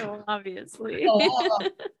knew, obviously.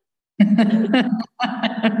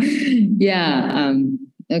 Yeah.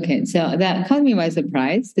 Okay. So that caught me by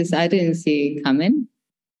surprise because I didn't see it coming.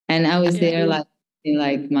 And I was there like in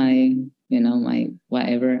like my, my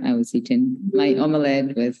whatever I was eating, my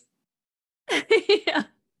omelette with. Yeah.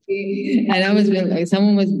 And I was like,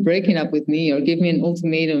 someone was breaking up with me or give me an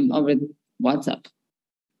ultimatum over WhatsApp.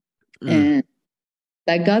 And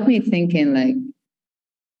that got me thinking, like,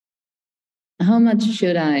 how much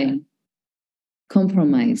should I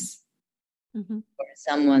compromise for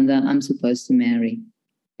someone that I'm supposed to marry?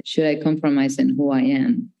 Should I compromise in who I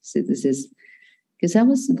am? So this is because I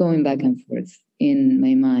was going back and forth in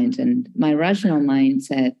my mind, and my rational mind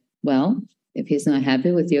said, well, if he's not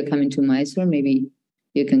happy with you coming to Mysore, maybe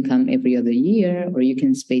you can come every other year, or you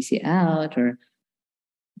can space it out, or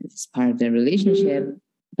it's part of the relationship.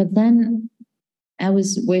 But then I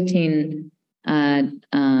was waiting at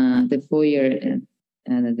the foyer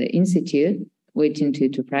at the institute, waiting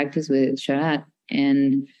to practice with Sharat.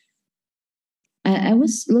 And I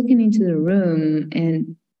was looking into the room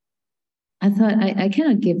and I thought, I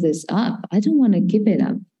cannot give this up. I don't want to give it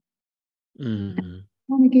up. I don't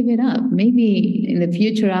want to give it up. Maybe in the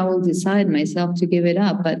future, I will decide myself to give it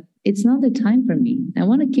up, but it's not the time for me. I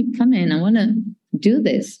want to keep coming. I want to do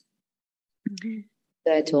this.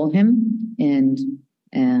 So I told him, and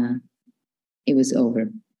it was over.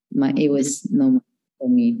 It was no more for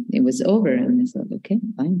me. It was over. And I said, okay,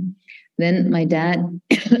 fine. Then my dad,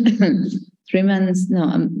 a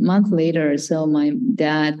month later or so, my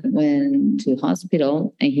dad went to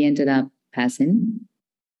hospital and he ended up passing.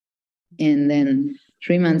 And then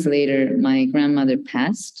 3 months later, my grandmother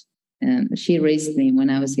passed. She raised me when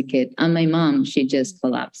I was a kid. And my mom, she just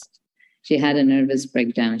collapsed. She had a nervous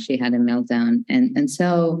breakdown. She had a meltdown. And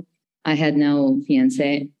so I had no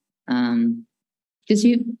fiance. Because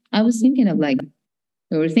I was thinking of we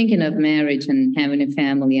were thinking of marriage and having a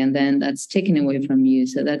family, and then that's taken away from you.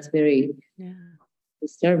 So that's very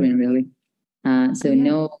disturbing, really.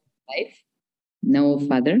 No wife, no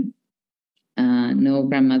father, no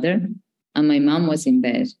grandmother. And my mom was in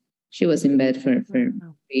bed. She was in bed for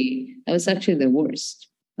that was actually the worst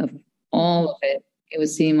of all of it. It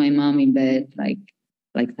was seeing my mom in bed like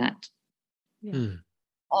that. And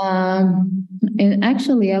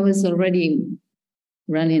actually, I was already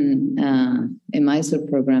running a Mysore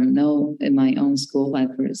program, no in my own school,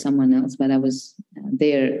 like for someone else, but I was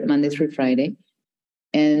there Monday through Friday.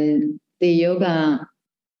 And the yoga,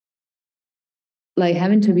 like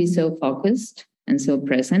having to be so focused and so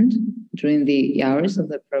present during the hours of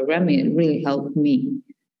the program, it really helped me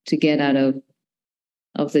to get out of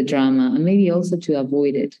the drama and maybe also to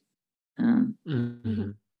avoid it. To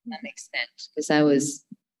that extent, because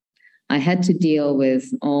I had to deal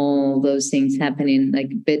with all those things happening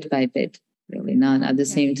like bit by bit, really, not at the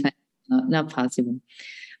same time, not possible.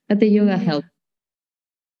 But the yoga helped.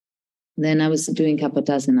 Then I was doing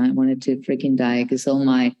kapotasana. I wanted to freaking die because all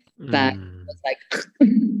my back was like.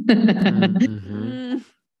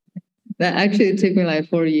 That actually took me like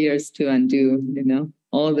 4 years to undo,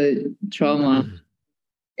 all the trauma.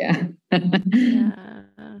 Yeah.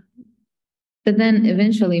 But then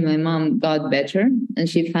eventually my mom got better and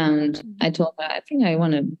she found, I told her, I think I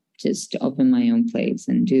want to just open my own place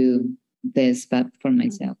and do this, but for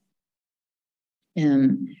myself.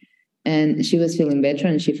 And she was feeling better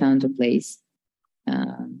and she found a place.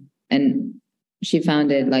 And she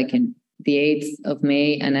found it like in the 8th of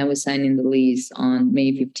May, and I was signing the lease on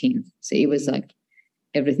May 15th. So it was like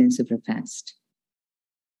everything super fast.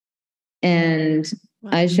 And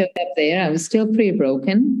Wow. I showed up there. I was still pretty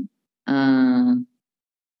broken.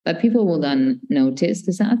 But people will not notice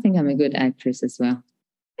because I think I'm a good actress as well.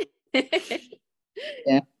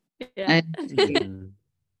 Yeah. Yeah.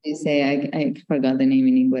 They say I forgot the name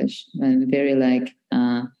in English. I'm very like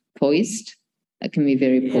poised. I can be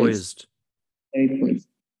very poised. Very poised.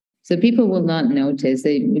 So people will not notice.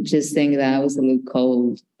 They would just think that I was a little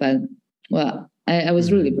cold. But well, I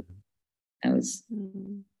was really, I was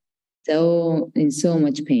so in so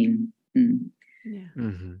much pain. Yeah.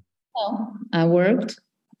 Well, I worked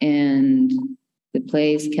and the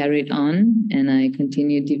plays carried on and I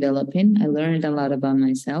continued developing. I learned a lot about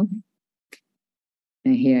myself.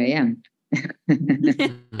 And here I am.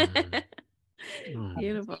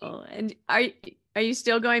 Beautiful. And are you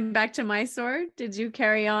still going back to Mysore? Did you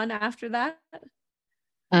carry on after that?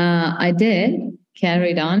 I did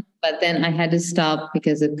carried on, but then I had to stop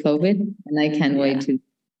because of COVID, and I can't wait to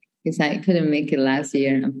because I couldn't make it last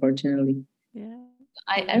year, unfortunately. Yeah.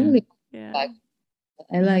 I really like,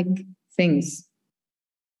 I like things.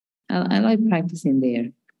 I like practicing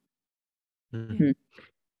there.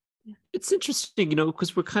 It's interesting,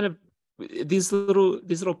 because we're kind of these little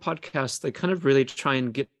podcasts, they kind of really try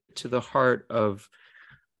and get to the heart of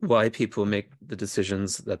why people make the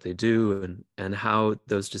decisions that they do and how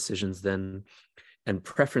those decisions then and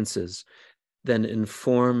preferences then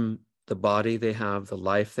inform the body they have, the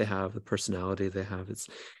life they have, the personality they have.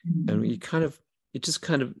 And you just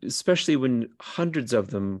kind of, especially when hundreds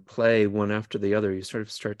of them play one after the other, you sort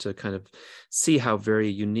of start to kind of see how very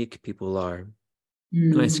unique people are.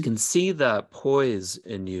 And I can see that poise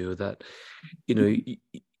in you, that,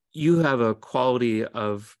 you have a quality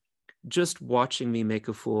of just watching me make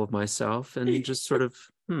a fool of myself and just sort of,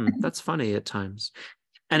 that's funny at times.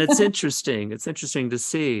 And it's interesting. It's interesting to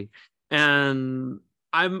see. And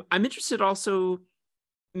I'm interested also,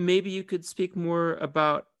 maybe you could speak more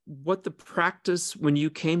about what the practice, when you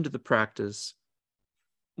came to the practice,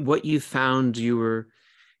 what you found you were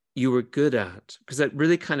good at, because that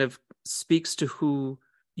really kind of speaks to who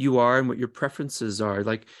you are and what your preferences are.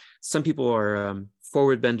 Like some people are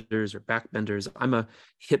forward benders or back benders. I'm a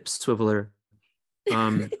hip swiveler.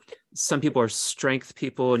 Some people are strength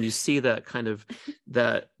people, and you see that kind of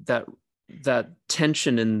that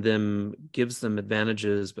tension in them gives them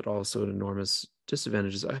advantages, but also enormous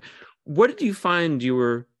disadvantages. What did you find you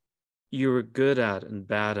were good at and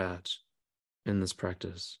bad at in this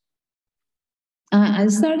practice? I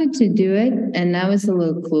started to do it, and I was a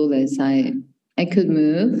little clueless. I could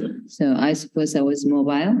move, so I suppose I was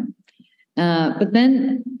mobile. But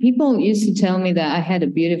then people used to tell me that I had a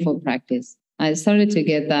beautiful practice. I started to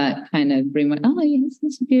get that kind of remark. Oh, yes,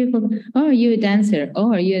 that's beautiful. Oh, are you a dancer?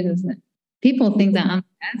 Oh, are you a dancer? People think that I'm a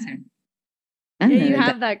dancer. You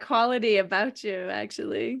have that quality about you,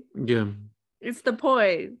 actually. Yeah. It's the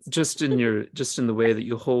poise. Just in the way that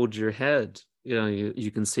you hold your head,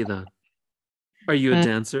 you can see that. Are you a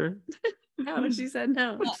dancer? No, she said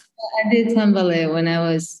no. I did some ballet when I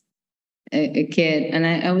was a kid, and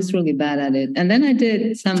I was really bad at it. And then I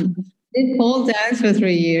did pole dance for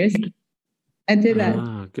 3 years. I did that.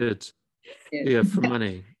 Ah, good. Yeah, for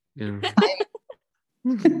money. Yeah.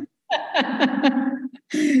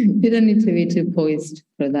 You don't need to be too poised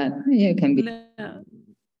for that. Yeah, it can be. No.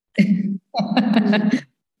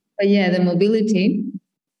 But yeah, the mobility,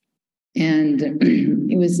 and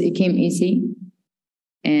it came easy,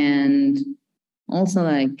 and also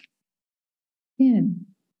like,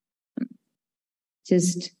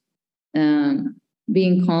 just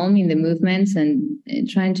being calm in the movements and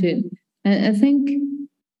trying to. I think,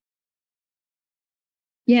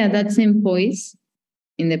 that same poise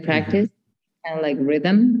in the practice, kind of like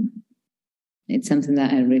rhythm. It's something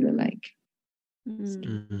that I really like.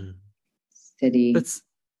 Steady.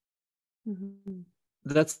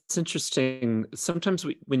 That's interesting. Sometimes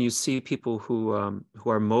when you see people who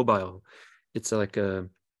are mobile, it's like I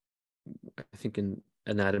think in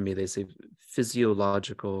anatomy they say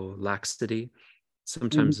physiological laxity.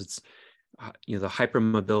 Sometimes it's the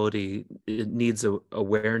hypermobility. It needs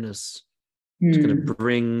awareness to kind of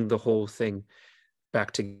bring the whole thing back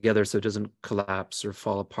together so it doesn't collapse or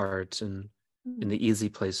fall apart in the easy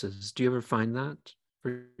places. Do you ever find that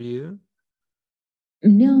for you?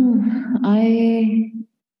 No, I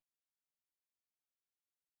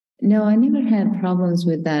never had problems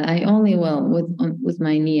with that. I only with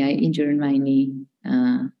my knee. I injured my knee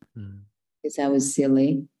because I was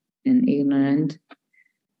silly and ignorant.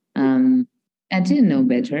 I didn't know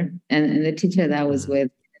better, and the teacher that I was with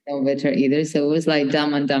didn't know better either. So it was like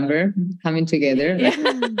Dumb and Dumber coming together. Yeah.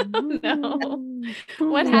 No.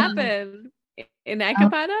 What happened in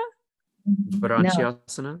Ekapada?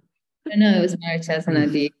 Varanchiasana? No, it was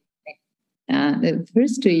Marichasana D. The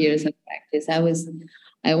first 2 years of practice, I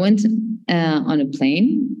went on a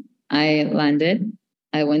plane. I landed.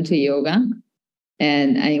 I went to yoga,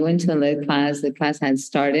 and I went to the class. The class had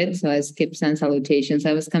started, so I skipped sun salutations.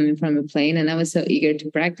 I was coming from a plane, and I was so eager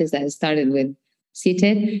to practice that I started with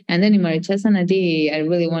seated, and then in Marichasana D, I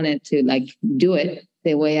really wanted to like do it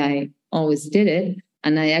the way I always did it,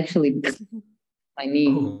 and I actually my knee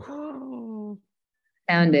Oh.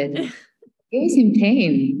 found it. He was in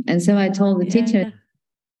pain, and so I told the teacher. Yeah.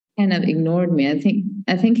 Kind of ignored me.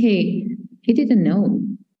 I think he didn't know.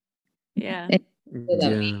 Yeah.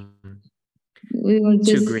 Yeah. We were Too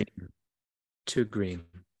just green. Too green.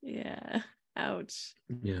 Yeah. Ouch.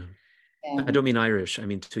 Yeah. I don't mean Irish. I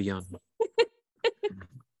mean too young.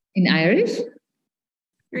 in Irish.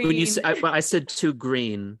 When you Green. say, I said too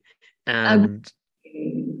green Um,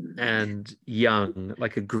 and young,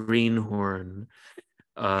 like a greenhorn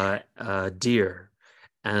deer.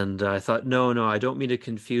 And I thought, no, I don't mean to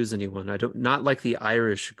confuse anyone. I don't, not like the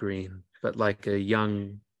Irish green, but like a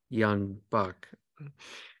young buck.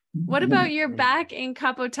 What about your back in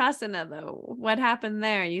Kapotasana, though? What happened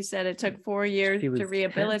there? You said it took 4 years She was to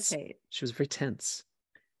rehabilitate. tense. She was very tense.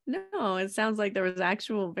 No, it sounds like there was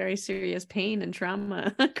actual very serious pain and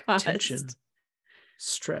trauma caused. Tension,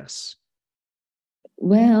 stress.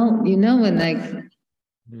 well, when like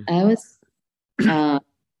I was,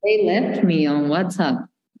 they left me on WhatsApp,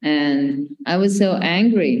 and I was so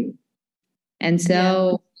angry, and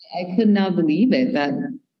so I could not believe it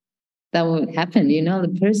that would happen.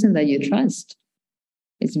 The person that you trust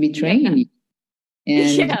is betraying you, and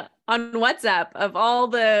Yeah, on WhatsApp of all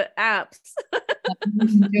the apps.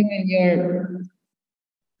 doing your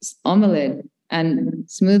omelette and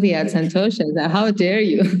smoothie at Santosha's. How dare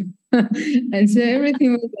you? And so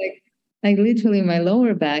everything was like literally my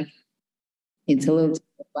lower back. It's a little too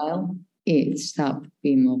mobile. It stopped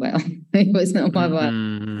being mobile. It was not mobile.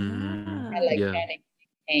 I had Yeah. chronic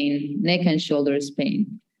pain, neck and shoulder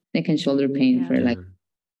pain for like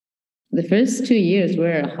the first 2 years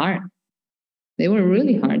were hard. They were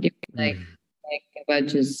really hard. Like about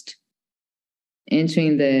just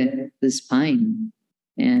entering the spine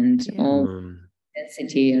and all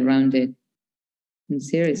density around it. And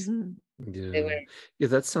seriously, Yeah,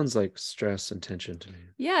 that sounds like stress and tension to me.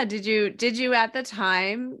 Yeah. Did you at the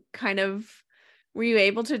time were you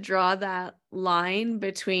able to draw that line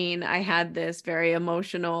between I had this very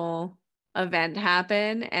emotional event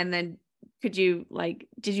happen, and then did you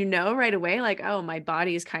know right away, like, oh, my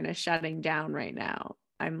body is kind of shutting down right now.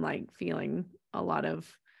 I'm like feeling a lot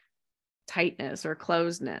of tightness or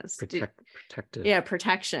closeness. Protective. Yeah,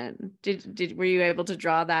 protection. Were you able to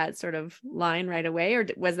draw that sort of line right away, or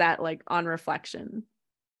was that like on reflection?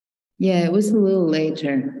 Yeah, it was a little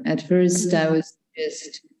later. At first, I was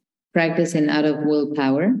just practicing out of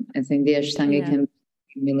willpower. I think the Ashtanga can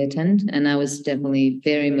be militant, and I was definitely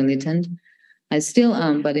very militant. I still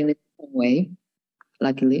am, but in a different way,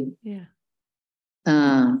 luckily. Yeah.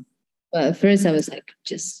 But at first, I was like,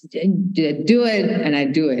 just do it, and I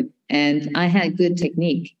do it. And I had good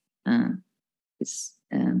technique. My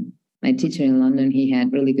teacher in London, he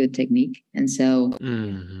had really good technique. And so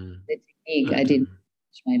the technique, I didn't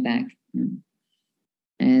touch my back.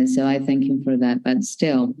 And so I thank him for that. But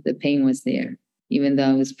still, the pain was there. Even though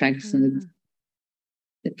I was practicing,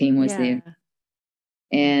 the pain was there.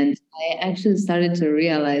 And I actually started to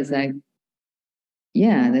realize that,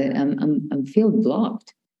 I'm feel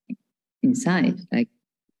blocked inside. Like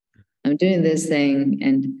I'm doing this thing,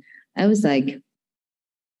 and I was like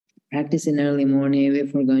practicing early morning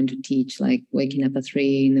before going to teach, like waking up at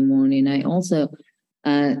 3 a.m. I also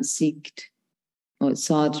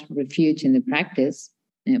sought refuge in the practice,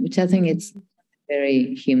 which I think it's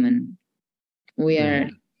very human. We are,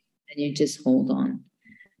 and you just hold on,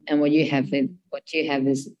 and what you have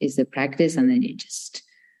is the practice, and then you just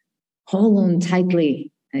hold on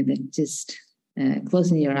tightly, and then just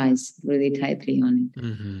closing your eyes really tightly on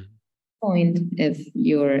it. Point, if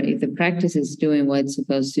the practice is doing what it's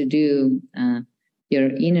supposed to do, your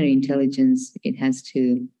inner intelligence, it has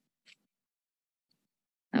to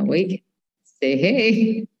awake, say,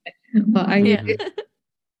 hey, what are you doing?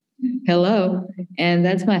 Hello. And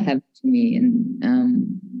that's what happened to me.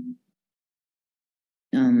 And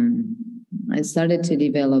I started to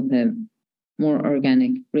develop a more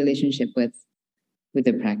organic relationship with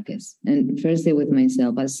the practice. And firstly with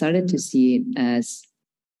myself, I started to see it as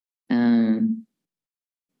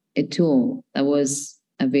a tool that was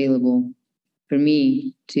available for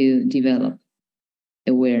me to develop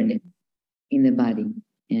awareness in the body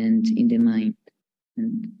and in the mind.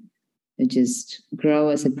 And just grow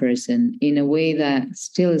as a person in a way that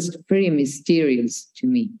still is pretty mysterious to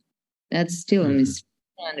me. That's still a mystery.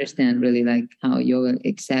 I don't understand really like how yoga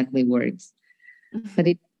exactly works, but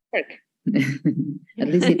it works. At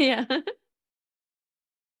least it, Yeah.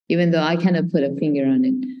 even though I cannot put a finger on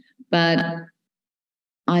it. But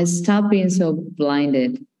I stopped being so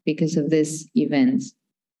blinded because of this event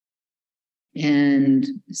and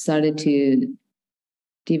started to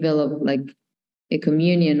develop like a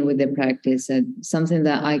communion with the practice, and something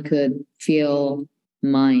that I could feel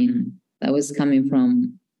mine, that was coming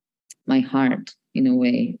from my heart in a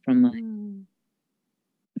way, from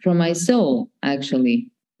my soul,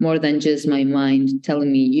 actually, more than just my mind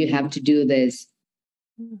telling me you have to do this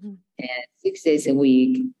and 6 days a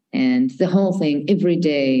week and the whole thing every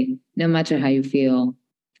day, no matter how you feel.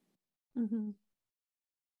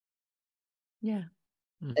 Yeah.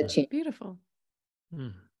 That changed. Beautiful.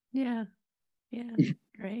 Yeah. Yeah.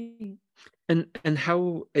 Great. And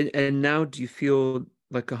how and now do you feel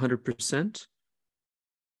like 100%?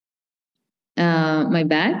 My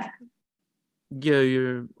back. Yeah,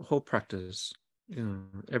 your whole practice,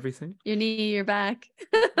 everything. Your knee, your back,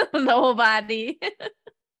 the whole body.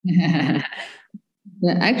 Yeah,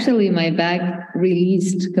 actually, my back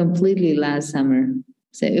released completely last summer,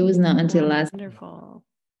 so it was not until last. Wonderful.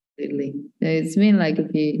 Completely. It's been like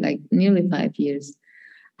nearly 5 years.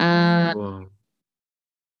 Wow.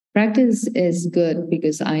 Practice is good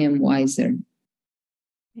because I am wiser.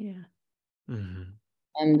 Yeah.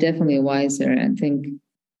 I'm definitely wiser. I think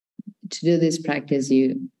to do this practice,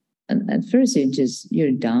 at first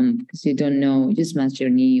you're dumb because you don't know. You just match your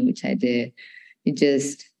knee, which I did. You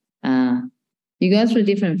just you go through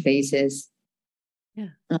different phases. Yeah.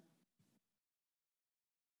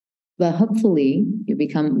 But hopefully you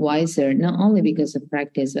become wiser, not only because of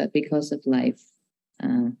practice, but because of life.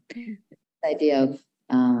 The idea of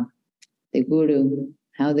the guru,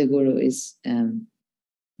 how the guru is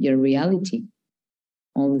your reality,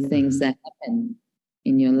 all the things that happen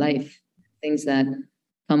in your life, things that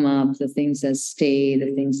come up, the things that stay,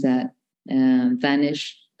 the things that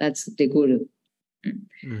vanish. That's the guru.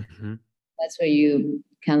 That's where you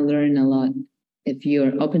can learn a lot if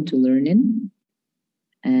you're open to learning.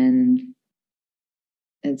 And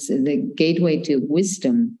it's the gateway to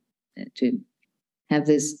wisdom, to have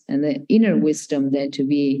this and the inner wisdom there to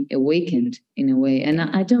be awakened in a way. And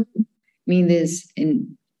I don't mean this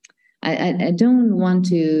I don't want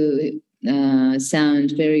to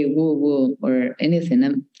sound very woo-woo or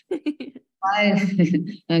anything.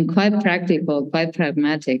 I'm quite practical, quite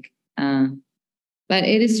pragmatic. But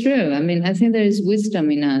it is true. I mean, I think there is wisdom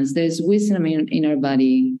in us. There's wisdom in our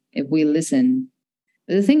body if we listen.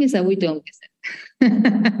 But the thing is that we don't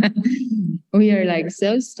listen. We are like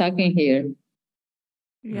so stuck in here.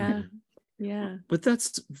 Yeah. Yeah. But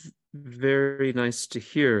that's very nice to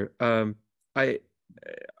hear. I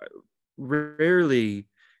rarely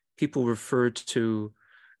people refer to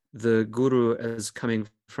the guru as coming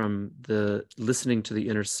from the listening to the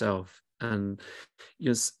inner self, and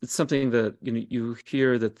it's something that you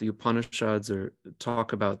hear that the Upanishads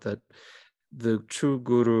talk about, that the true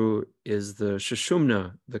guru is the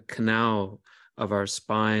Sushumna, the canal of our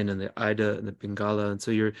spine, and the Ida and the Pingala, and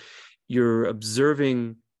so you're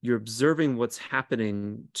observing what's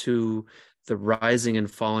happening to the rising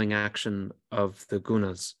and falling action of the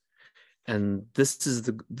gunas, and this is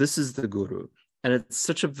the guru. And it's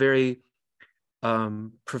such a very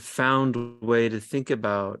profound way to think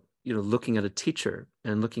about looking at a teacher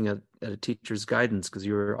and looking at a teacher's guidance, because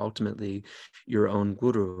you're ultimately your own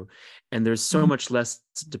guru, and there's so much less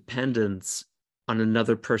dependence on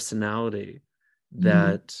another personality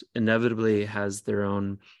that inevitably has their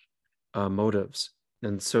own motives.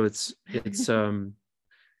 And so it's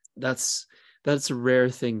that's a rare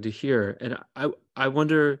thing to hear. And I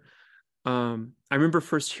wonder, I remember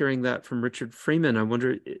first hearing that from Richard Freeman. I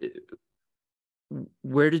wonder,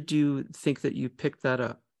 where did you think that you picked that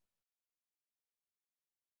up?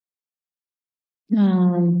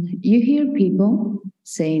 You hear people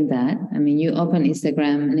saying that. I mean, you open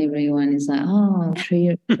Instagram and everyone is like, "Oh,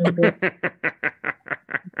 tree."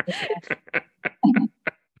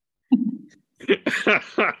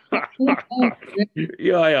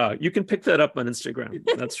 Yeah, you can pick that up on Instagram.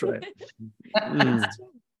 That's right.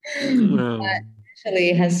 Actually,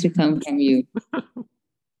 it has to come from you.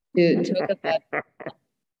 To talk about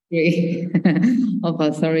of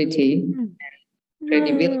authority and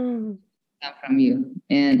credibility come from you,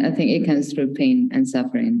 and I think it comes through pain and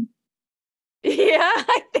suffering. Yeah,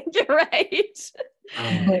 I think you're right.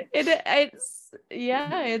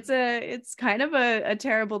 It's kind of a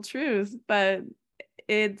terrible truth, but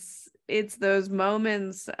it's it's those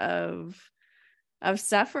moments of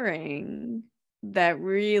suffering that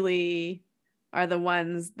really are the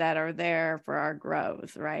ones that are there for our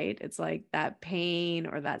growth, right? It's like that pain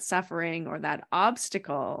or that suffering or that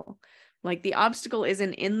obstacle. Like the obstacle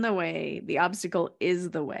isn't in the way, the obstacle is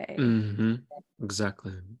the way. Mm-hmm.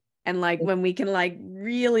 Exactly. And like when we can like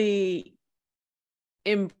really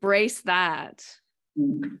embrace that,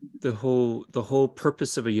 the whole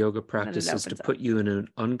purpose of a yoga practice is to opens put you in an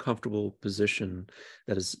uncomfortable position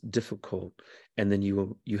that is difficult, and then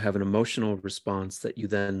you have an emotional response that you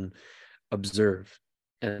then observe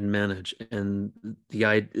and manage, and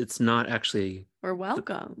it's not actually or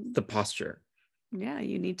welcome the posture. Yeah,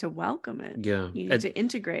 you need to welcome it. Yeah. You need to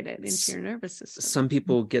integrate it into your nervous system. Some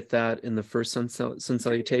people get that in the first sun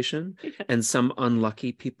salutation, and some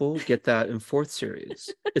unlucky people get that in fourth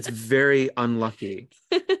series. It's very unlucky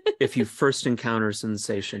if you first encounter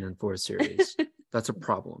sensation in fourth series. That's a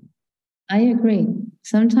problem. I agree.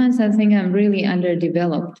 Sometimes I think I'm really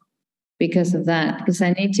underdeveloped because of that, because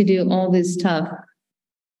I need to do all this stuff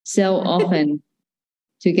so often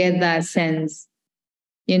to get that sense,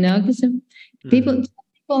 because people,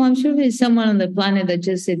 I'm sure there's someone on the planet that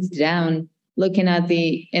just sits down looking at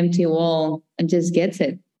the empty wall and just gets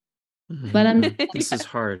it. But this is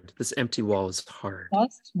hard. This empty wall is hard.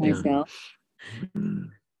 Lost myself.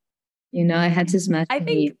 Yeah. I had to smash my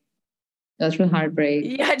knee. That was heartbreak.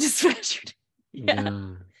 Yeah, I just smashed.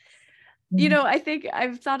 Yeah. I think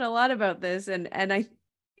I've thought a lot about this, and I,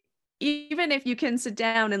 even if you can sit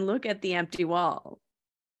down and look at the empty wall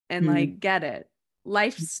and like get it,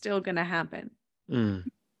 life's still gonna happen.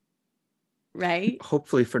 Right?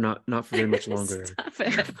 Hopefully for not for very much longer. Stop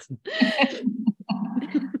it.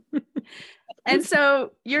 And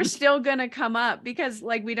so you're still gonna come up, because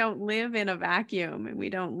like we don't live in a vacuum and we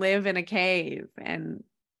don't live in a cave, and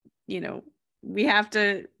we have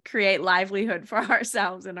to create livelihood for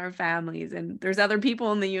ourselves and our families, and there's other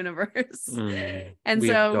people in the universe. And we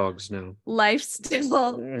so have dogs now. Life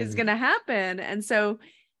still is gonna happen. And so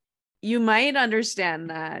you might understand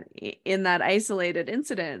that in that isolated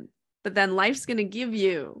incident, but then life's going to give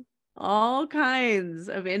you all kinds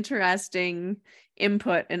of interesting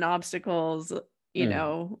input and obstacles,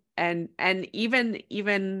 and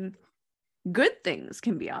even good things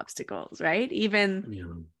can be obstacles, right?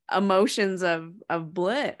 Even emotions of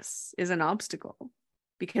bliss is an obstacle,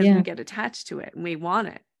 because we get attached to it and we want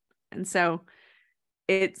it. And so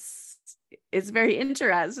it's very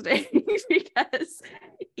interesting because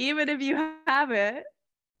even if you have it,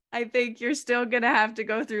 I think you're still going to have to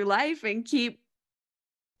go through life and keep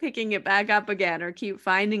picking it back up again, or keep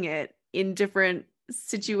finding it in different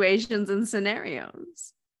situations and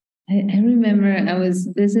scenarios. I remember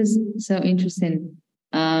this is so interesting.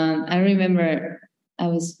 I remember I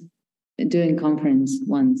was doing a conference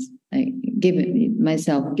once,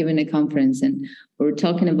 giving a conference, and we were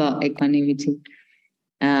talking about equanimity.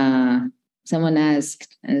 Someone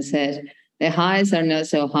asked and said, the highs are not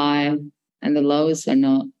so high and the lows are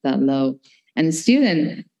not that low. And the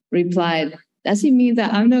student replied, does it mean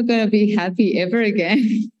that I'm not going to be happy ever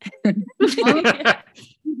again? I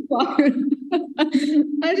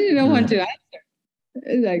didn't know what to answer.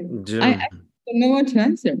 I don't know what to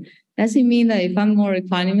answer. Does it mean that if I'm more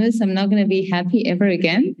equanimous, I'm not going to be happy ever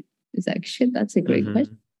again? It's like, shit, that's a great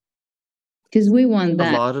question. Because we want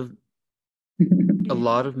that. A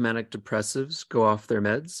lot of manic depressives go off their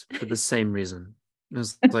meds for the same reason.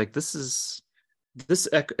 It's like, this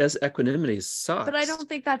equanimity sucks. But I don't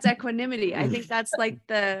think that's equanimity. I think that's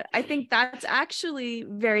I think that's actually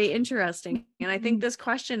very interesting. And I think this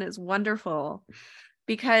question is wonderful,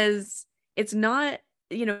 because it's not,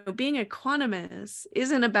 being equanimous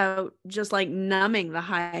isn't about just like numbing the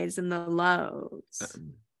highs and the lows.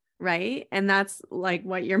 Right. And that's like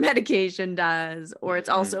what your medication does, or it's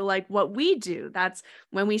also like what we do. That's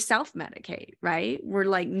when we self-medicate, right? We're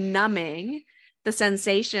like numbing the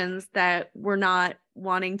sensations that we're not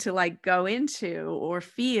wanting to like go into or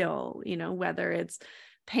feel, whether it's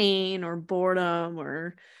pain or boredom,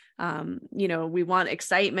 or we want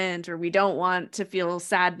excitement, or we don't want to feel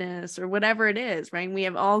sadness, or whatever it is, right? We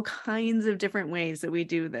have all kinds of different ways that we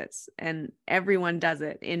do this, and everyone does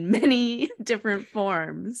it in many different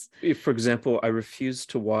forms. For example, I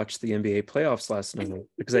refused to watch the NBA playoffs last night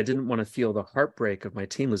because I didn't want to feel the heartbreak of my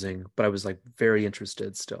team losing, but I was like very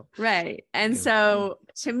interested still. Right. And so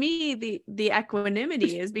to me, the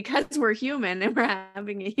equanimity is because we're human and we're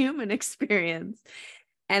having a human experience,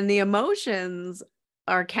 and the emotions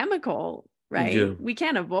are chemical, right? Yeah. We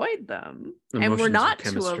can't avoid them. Emotions, and we're not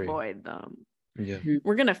to avoid them. Yeah.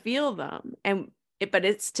 We're going to feel them. But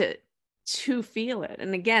it's to feel it.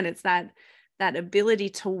 And again, it's that that ability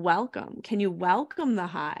to welcome. Can you welcome the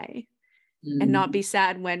high and not be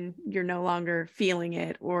sad when you're no longer feeling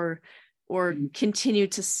it, or continue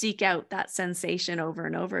to seek out that sensation over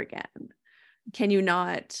and over again? Can you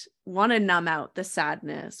not want to numb out the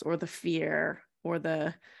sadness or the fear or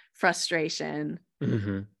the frustration,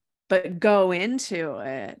 but go into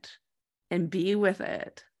it and be with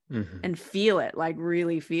it and feel it, like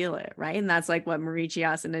really feel it, right? And that's like what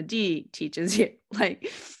Marichiasana D teaches you.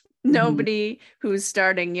 Like nobody who's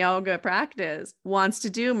starting yoga practice wants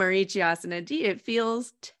to do Marichiasana D. It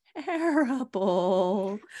feels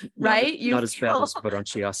terrible, right? Not as bad as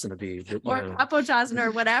Varanchiasana B. Or Kapochasana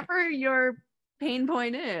or whatever your pain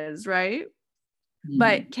point is, right?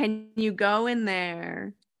 But can you go in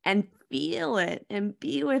there and feel it and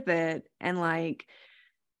be with it and like,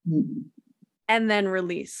 and then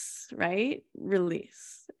release, right?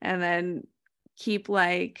 Release. And then keep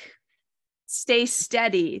like, stay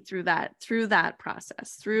steady through that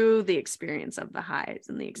process, through the experience of the highs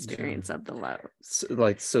and the experience of the lows.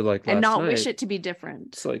 So like and not night, wish it to be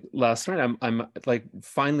different. So like last night, I'm like,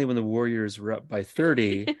 finally when the Warriors were up by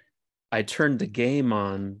 30, I turned the game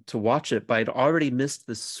on to watch it, but I'd already missed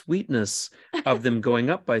the sweetness of them going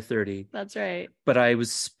up by 30. That's right. But I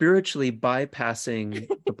was spiritually bypassing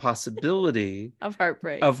the possibility of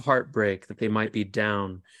heartbreak that they might be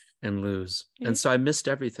down and lose. And so I missed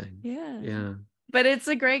everything. Yeah. But it's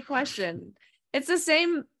a great question. It's the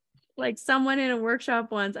same, like someone in a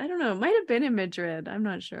workshop once, I don't know, it might have been in Madrid, I'm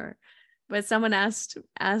not sure. But someone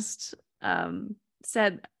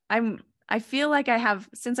said, I feel like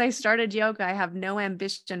since I started yoga, I have no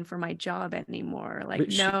ambition for my job anymore. Like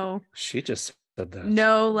she just said that.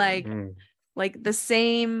 No, like the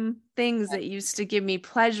same things that used to give me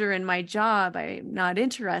pleasure in my job, I'm not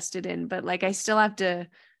interested in, but like I still have to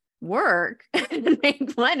work and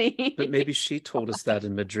make money. But maybe she told us that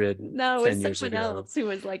in Madrid. No, it was someone else who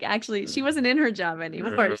was like, actually, she wasn't in her job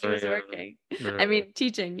anymore. She was working. I mean,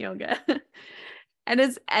 teaching yoga. And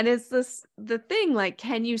it's the thing, like,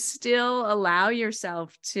 can you still allow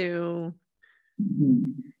yourself to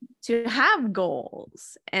have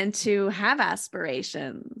goals and to have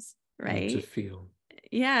aspirations, right? And to feel.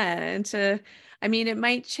 Yeah. And I mean, it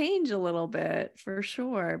might change a little bit for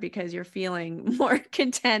sure because you're feeling more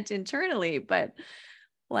content internally, but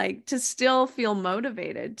like to still feel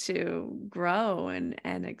motivated to grow and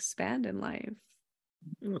expand in life.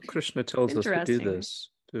 Well, Krishna tells us to do this,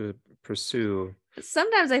 to pursue.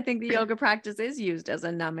 Sometimes I think the yoga practice is used as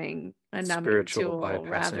a numbing tool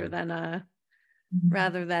rather than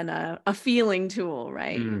a feeling tool,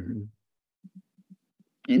 right?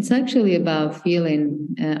 It's actually about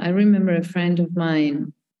feeling. I remember a friend of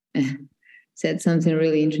mine said something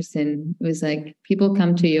really interesting. It was like, people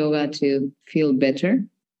come to yoga to feel better,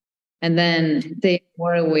 and then they're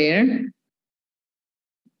more aware.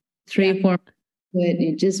 3-4 months,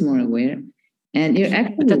 you're just more aware, and you're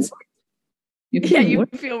actually you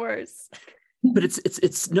feel worse. But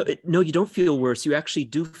it's no, you don't feel worse. You actually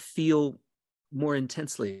do feel more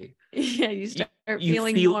intensely. Yeah, you start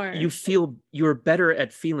feeling more. You feel you're better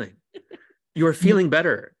at feeling. You're feeling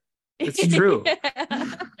better. It's true.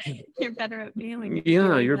 You're better at feeling.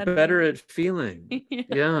 Yeah, you're better at feeling.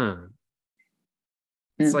 Yeah.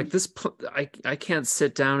 It's like this. I can't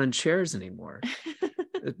sit down in chairs anymore.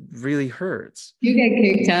 It really hurts. You get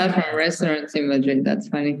kicked out from restaurants in Madrid. That's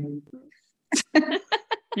funny.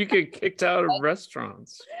 You get kicked out of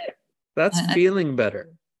restaurants. That's feeling better.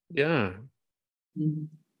 Yeah.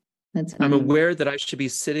 That's funny. I'm aware that I should be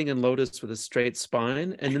sitting in lotus with a straight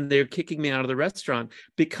spine, and then they're kicking me out of the restaurant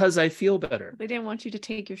because I feel better. They didn't want you to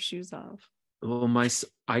take your shoes off. Well,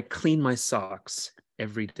 I clean my socks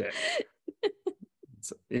every day.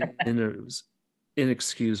 It was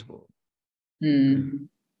inexcusable.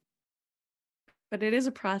 But it is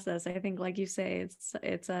a process. I think, like you say,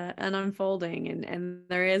 it's an unfolding, and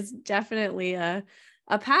there is definitely a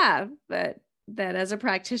path that as a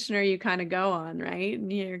practitioner you kind of go on, right?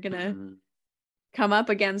 And you're gonna come up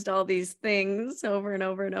against all these things over and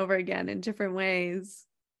over and over again in different ways.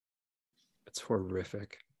 It's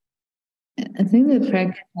horrific. I think the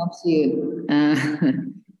practice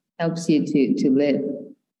helps you to live.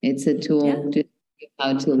 It's a tool to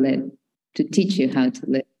teach you how to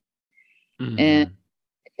live. And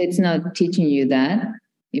if it's not teaching you that,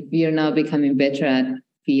 if you're not becoming better at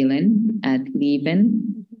feeling, at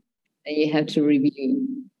living, then you have to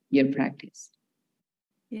review your practice.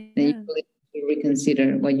 Then you really have to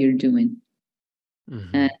reconsider what you're doing.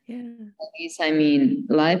 And at least, I mean,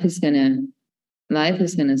 life is gonna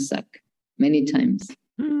suck many times.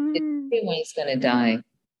 Everyone's gonna die.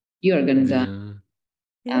 You are gonna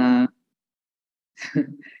die.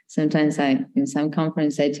 Sometimes in some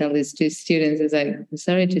conference, I tell these two students, it's like, I'm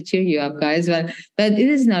sorry to cheer you up, guys, but it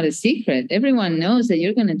is not a secret. Everyone knows that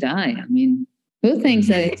you're going to die. I mean, who thinks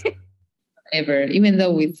that it's ever, even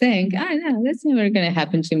though we think, no, that's never going to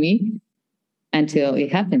happen to me until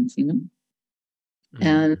it happens, you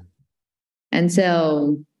know? And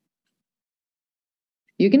so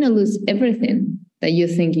you're going to lose everything that you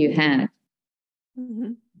think you had.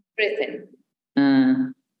 Everything.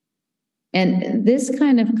 And this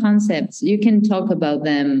kind of concepts, you can talk about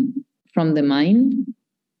them from the mind,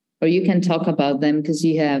 or you can talk about them because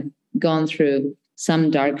you have gone through some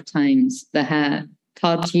dark times that have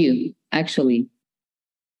taught you, actually.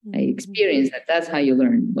 I experienced that. That's how you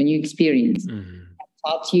learn. When you experience,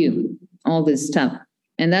 taught you all this stuff.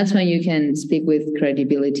 And that's when you can speak with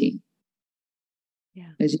credibility.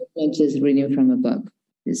 Yeah. Because you're not just reading from a book.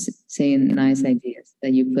 Just saying nice ideas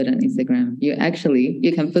that you put on Instagram. You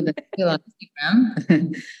can put them still on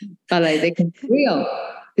Instagram, but like they can be real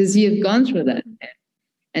because you've gone through that.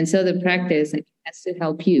 And so the practice has to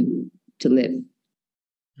help you to live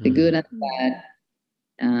the good and the bad,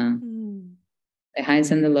 the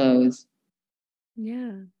highs and the lows.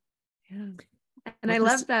 Yeah. And I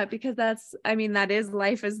love that because that is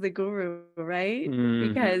life as the guru, right?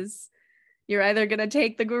 Because you're either going to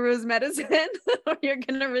take the guru's medicine or you're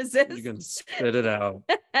going to resist. You're going to spit it out.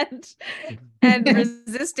 and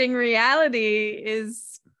resisting reality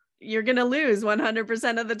is you're going to lose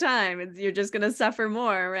 100% of the time. You're just going to suffer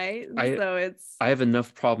more, right? I have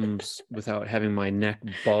enough problems without having my neck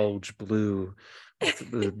bulge blue.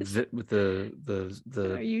 With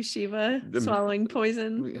the Are you Shiva swallowing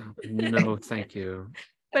poison? No, thank you.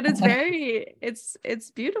 But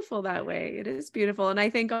it's beautiful that way. It is beautiful. And I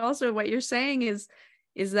think also what you're saying is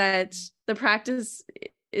that the practice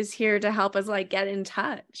is here to help us like get in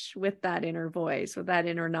touch with that inner voice, with that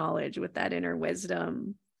inner knowledge, with that inner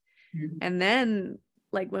wisdom. And then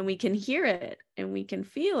like when we can hear it and we can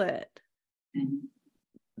feel it,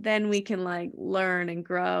 then we can like learn and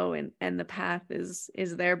grow, and the path is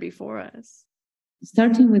there before us.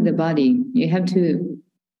 Starting with the body, you have to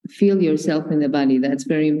feel yourself in the body. That's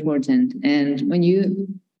very important. And when you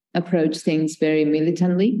approach things very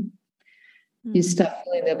militantly, you start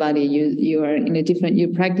feeling the body. You are in a different,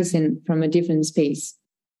 you're practicing from a different space.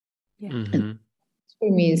 And for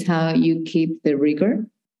me is how you keep the rigor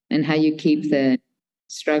and how you keep the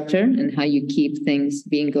structure and how you keep things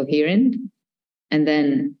being coherent and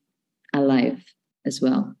then alive as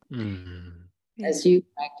well. As you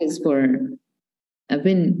practice I've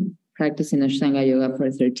been practicing Ashtanga Yoga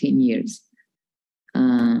for 13 years.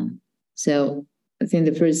 So I think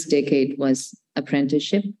the first decade was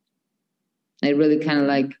apprenticeship. I really kind of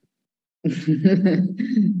like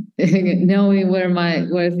knowing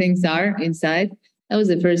where things are inside. That was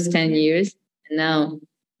the first 10 years. And now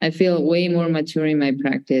I feel way more mature in my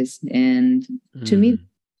practice. And to me,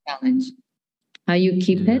 challenge how you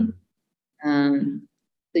keep it. So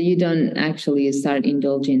you don't actually start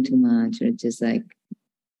indulging too much, or just like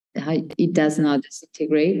how it does not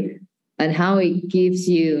disintegrate, but how it gives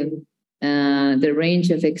you the range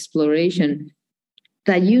of exploration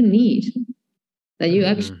that you need, that you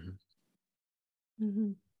actually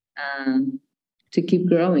to keep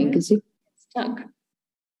growing, because you get stuck.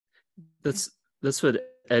 That's what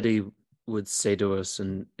Eddie would say to us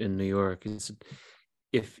in New York. He said,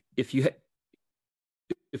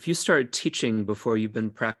 if you start teaching before you've been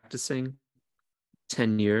practicing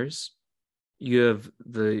 10 years, you have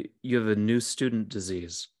a new student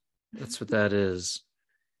disease. That's what that is.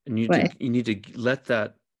 And you need to let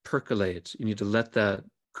that percolate. You need to let that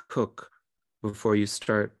cook before you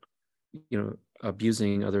start,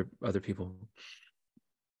 abusing other people.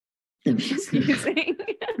 Abusing.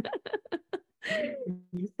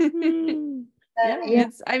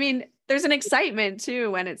 There's an excitement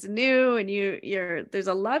too when it's new, and there's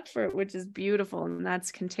a love for it, which is beautiful, and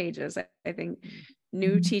that's contagious. I think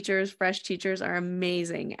new teachers, fresh teachers are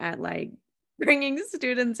amazing at like bringing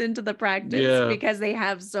students into the practice because they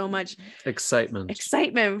have so much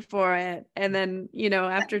excitement for it. And then,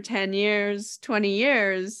 after 10 years, 20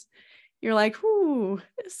 years, you're like,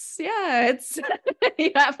 it's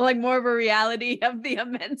you have like more of a reality of the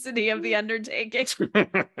immensity of the undertaking.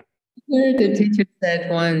 The teacher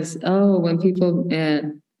said once, when people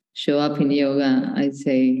show up in yoga, I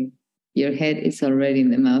say, your head is already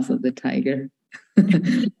in the mouth of the tiger.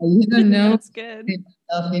 You don't know. That's good.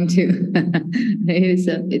 Into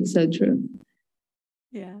it's so true.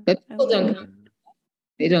 Yeah. But people don't come.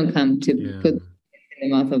 They don't come to put in the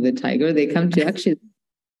mouth of the tiger. They come to actually,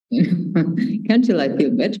 come to like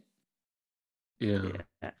feel better. Yeah.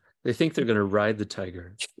 They think they're going to ride the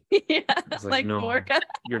tiger. Yeah, It's like no, Orca.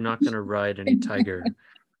 you're not going to ride any tiger.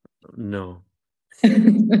 No. That's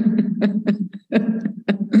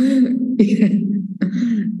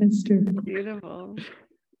true. Beautiful.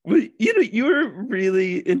 Well, you're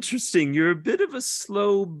really interesting. You're a bit of a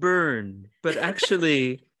slow burn, but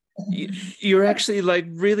actually, you're actually like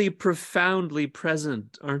really profoundly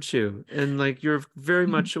present, aren't you? And like you're very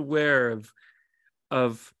much aware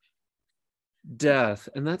of death,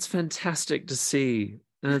 and that's fantastic to see.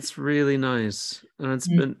 And it's really nice. And it's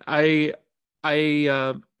been I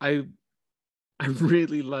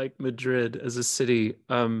really like Madrid as a city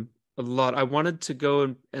a lot. I wanted to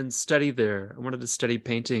go and study there. I wanted to study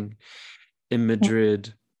painting in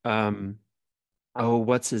Madrid. Oh,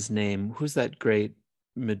 what's his name? Who's that great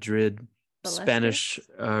Madrid Velasquez? Spanish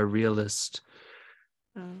realist?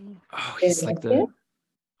 Oh. Oh, he's like the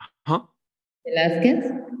huh?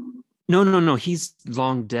 Velasquez? No. He's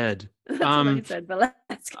long dead. That's what I said,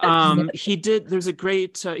 Velasquez. He did. There's a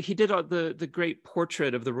great. He did the great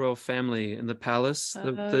portrait of the royal family in the palace.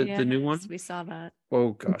 The new one. We saw that.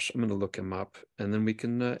 Oh gosh, I'm gonna look him up, and then we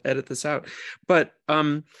can edit this out. But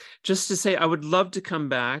just to say, I would love to come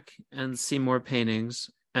back and see more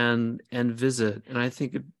paintings and visit. And I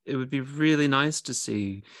think it would be really nice to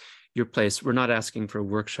see your place. We're not asking for a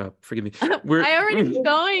workshop. Forgive me. I already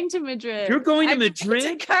going to Madrid. You're going to I'm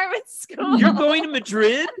Madrid? to Carmen School. You're going to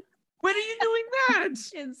Madrid? When are you doing that?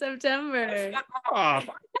 In September. Oh, I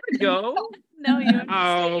want to go. No, you have to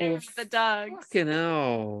stay here with the dogs. Fucking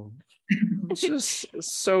hell. I'm just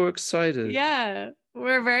so excited. Yeah,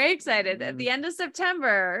 we're very excited. At the end of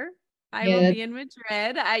September, I will be in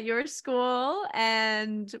Madrid at your school,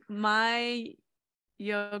 and my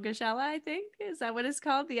Yogashala, I think, is that what it's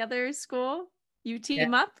called? The other school? You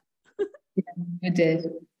team up? We did.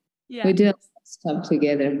 Yeah. We do stuff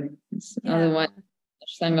together. It's otherwise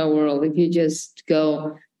Sangha world. If you just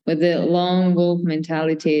go with the lone wolf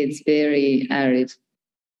mentality, it's very arid.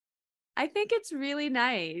 I think it's really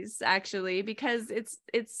nice, actually, because it's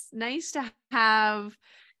nice to have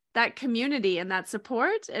that community and that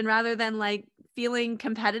support, and rather than like feeling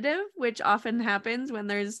competitive, which often happens when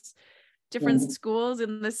there's different schools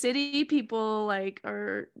in the city, people like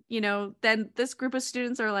are, then this group of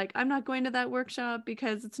students are like, I'm not going to that workshop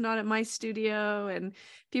because it's not at my studio, and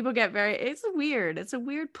people get it's a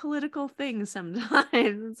weird political thing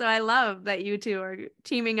sometimes. So I love that you two are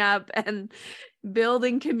teaming up and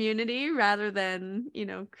building community rather than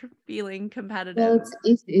feeling competitive. Well,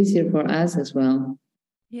 it's easier for us as well.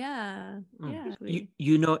 Yeah.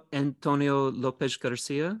 You know Antonio Lopez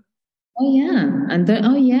Garcia? Oh yeah,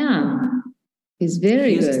 he's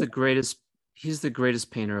very good. He's the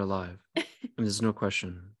greatest painter alive. And there's no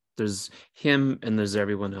question. There's him and there's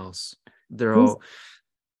everyone else. They're all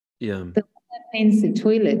The one that paints the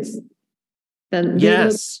toilets.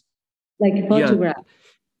 Yes. Like photograph. Yeah.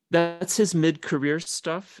 That's his mid-career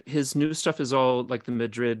stuff. His new stuff is all like the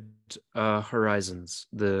Madrid horizons,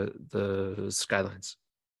 the skylines.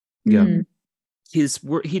 Yeah. He'll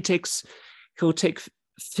take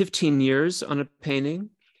 15 years on a painting,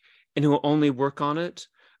 and he'll only work on it.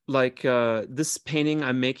 Like this painting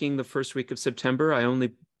I'm making the first week of September, I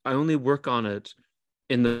only work on it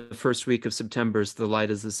in the first week of September, so the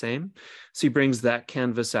light is the same. So he brings that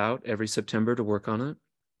canvas out every September to work on it.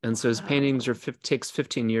 And so his paintings takes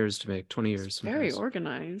 15 years to make, 20 years. Very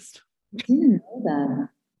organized. I didn't know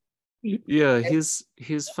that. Yeah, he's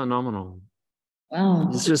phenomenal. Wow.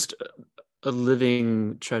 He's just a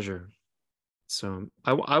living treasure. So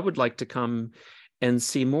I would like to come and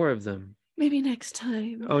see more of them. Maybe next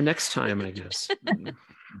time. Oh, next time, I guess.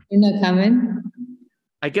 You're not coming?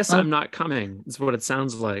 I guess I'm not coming, is what it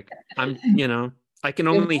sounds like. I can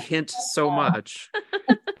only hint so much.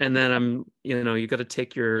 And then I'm, you got to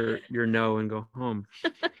take your no and go home.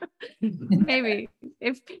 Maybe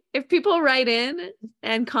if people write in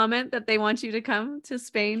and comment that they want you to come to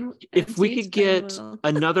Spain, if we could get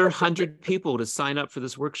another 100 people to sign up for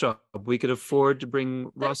this workshop, we could afford to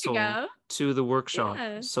bring Russell to the workshop.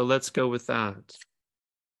 Yeah. So let's go with that.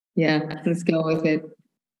 Yeah, let's go with it.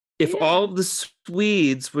 If all the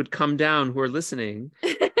Swedes would come down who are listening,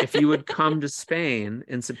 if you would come to Spain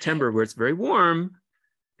in September where it's very warm,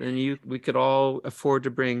 then we could all afford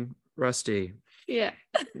to bring Rusty. Yeah.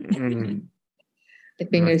 The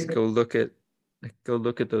fingers. Go look at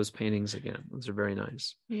those paintings again. Those are very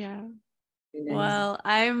nice. Yeah. Well,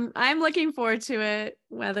 I'm looking forward to it.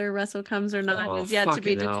 Whether Russell comes or not is yet to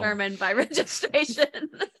be determined by registration.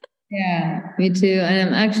 Yeah, me too. And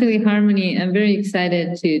I'm actually Harmony. I'm very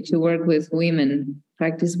excited to work with women,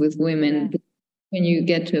 practice with women. Yeah. When you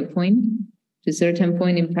get to a certain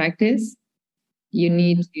point in practice, you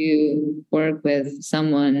need to work with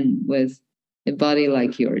someone with a body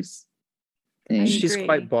like yours. I She's agree.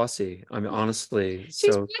 quite bossy. I mean, honestly.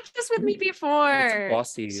 She's So practiced with me before. it's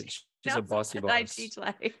bossy. She's a That's bossy what I boss. teach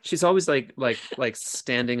life. She's always like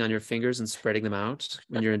standing on your fingers and spreading them out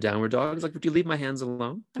when you're in downward dog. It's like, would you leave my hands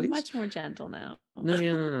alone, I'm please? much more gentle now.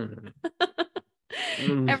 No.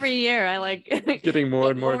 Every year I like Getting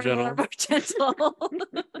more and more more gentle. gentle.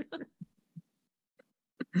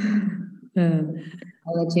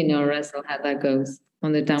 I'll let you know, Russell, how that goes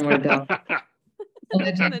on the downward dog. On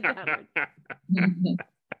the downward.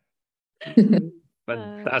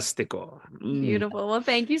 Fantastico. Beautiful. Well,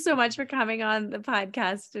 thank you so much for coming on the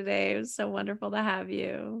podcast today. It was so wonderful to have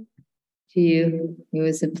you. To you, it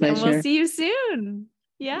was a pleasure. And we'll see you soon.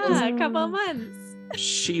 Yeah, a couple of months.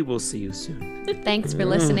 She will see you soon. Thanks for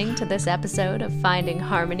listening to this episode of Finding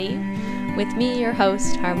Harmony with me, your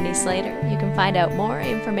host, Harmony Slater. You can find out more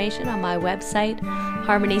information on my website,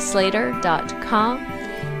 harmonyslater.com,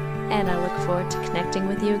 and I look forward to connecting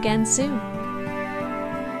with you again soon.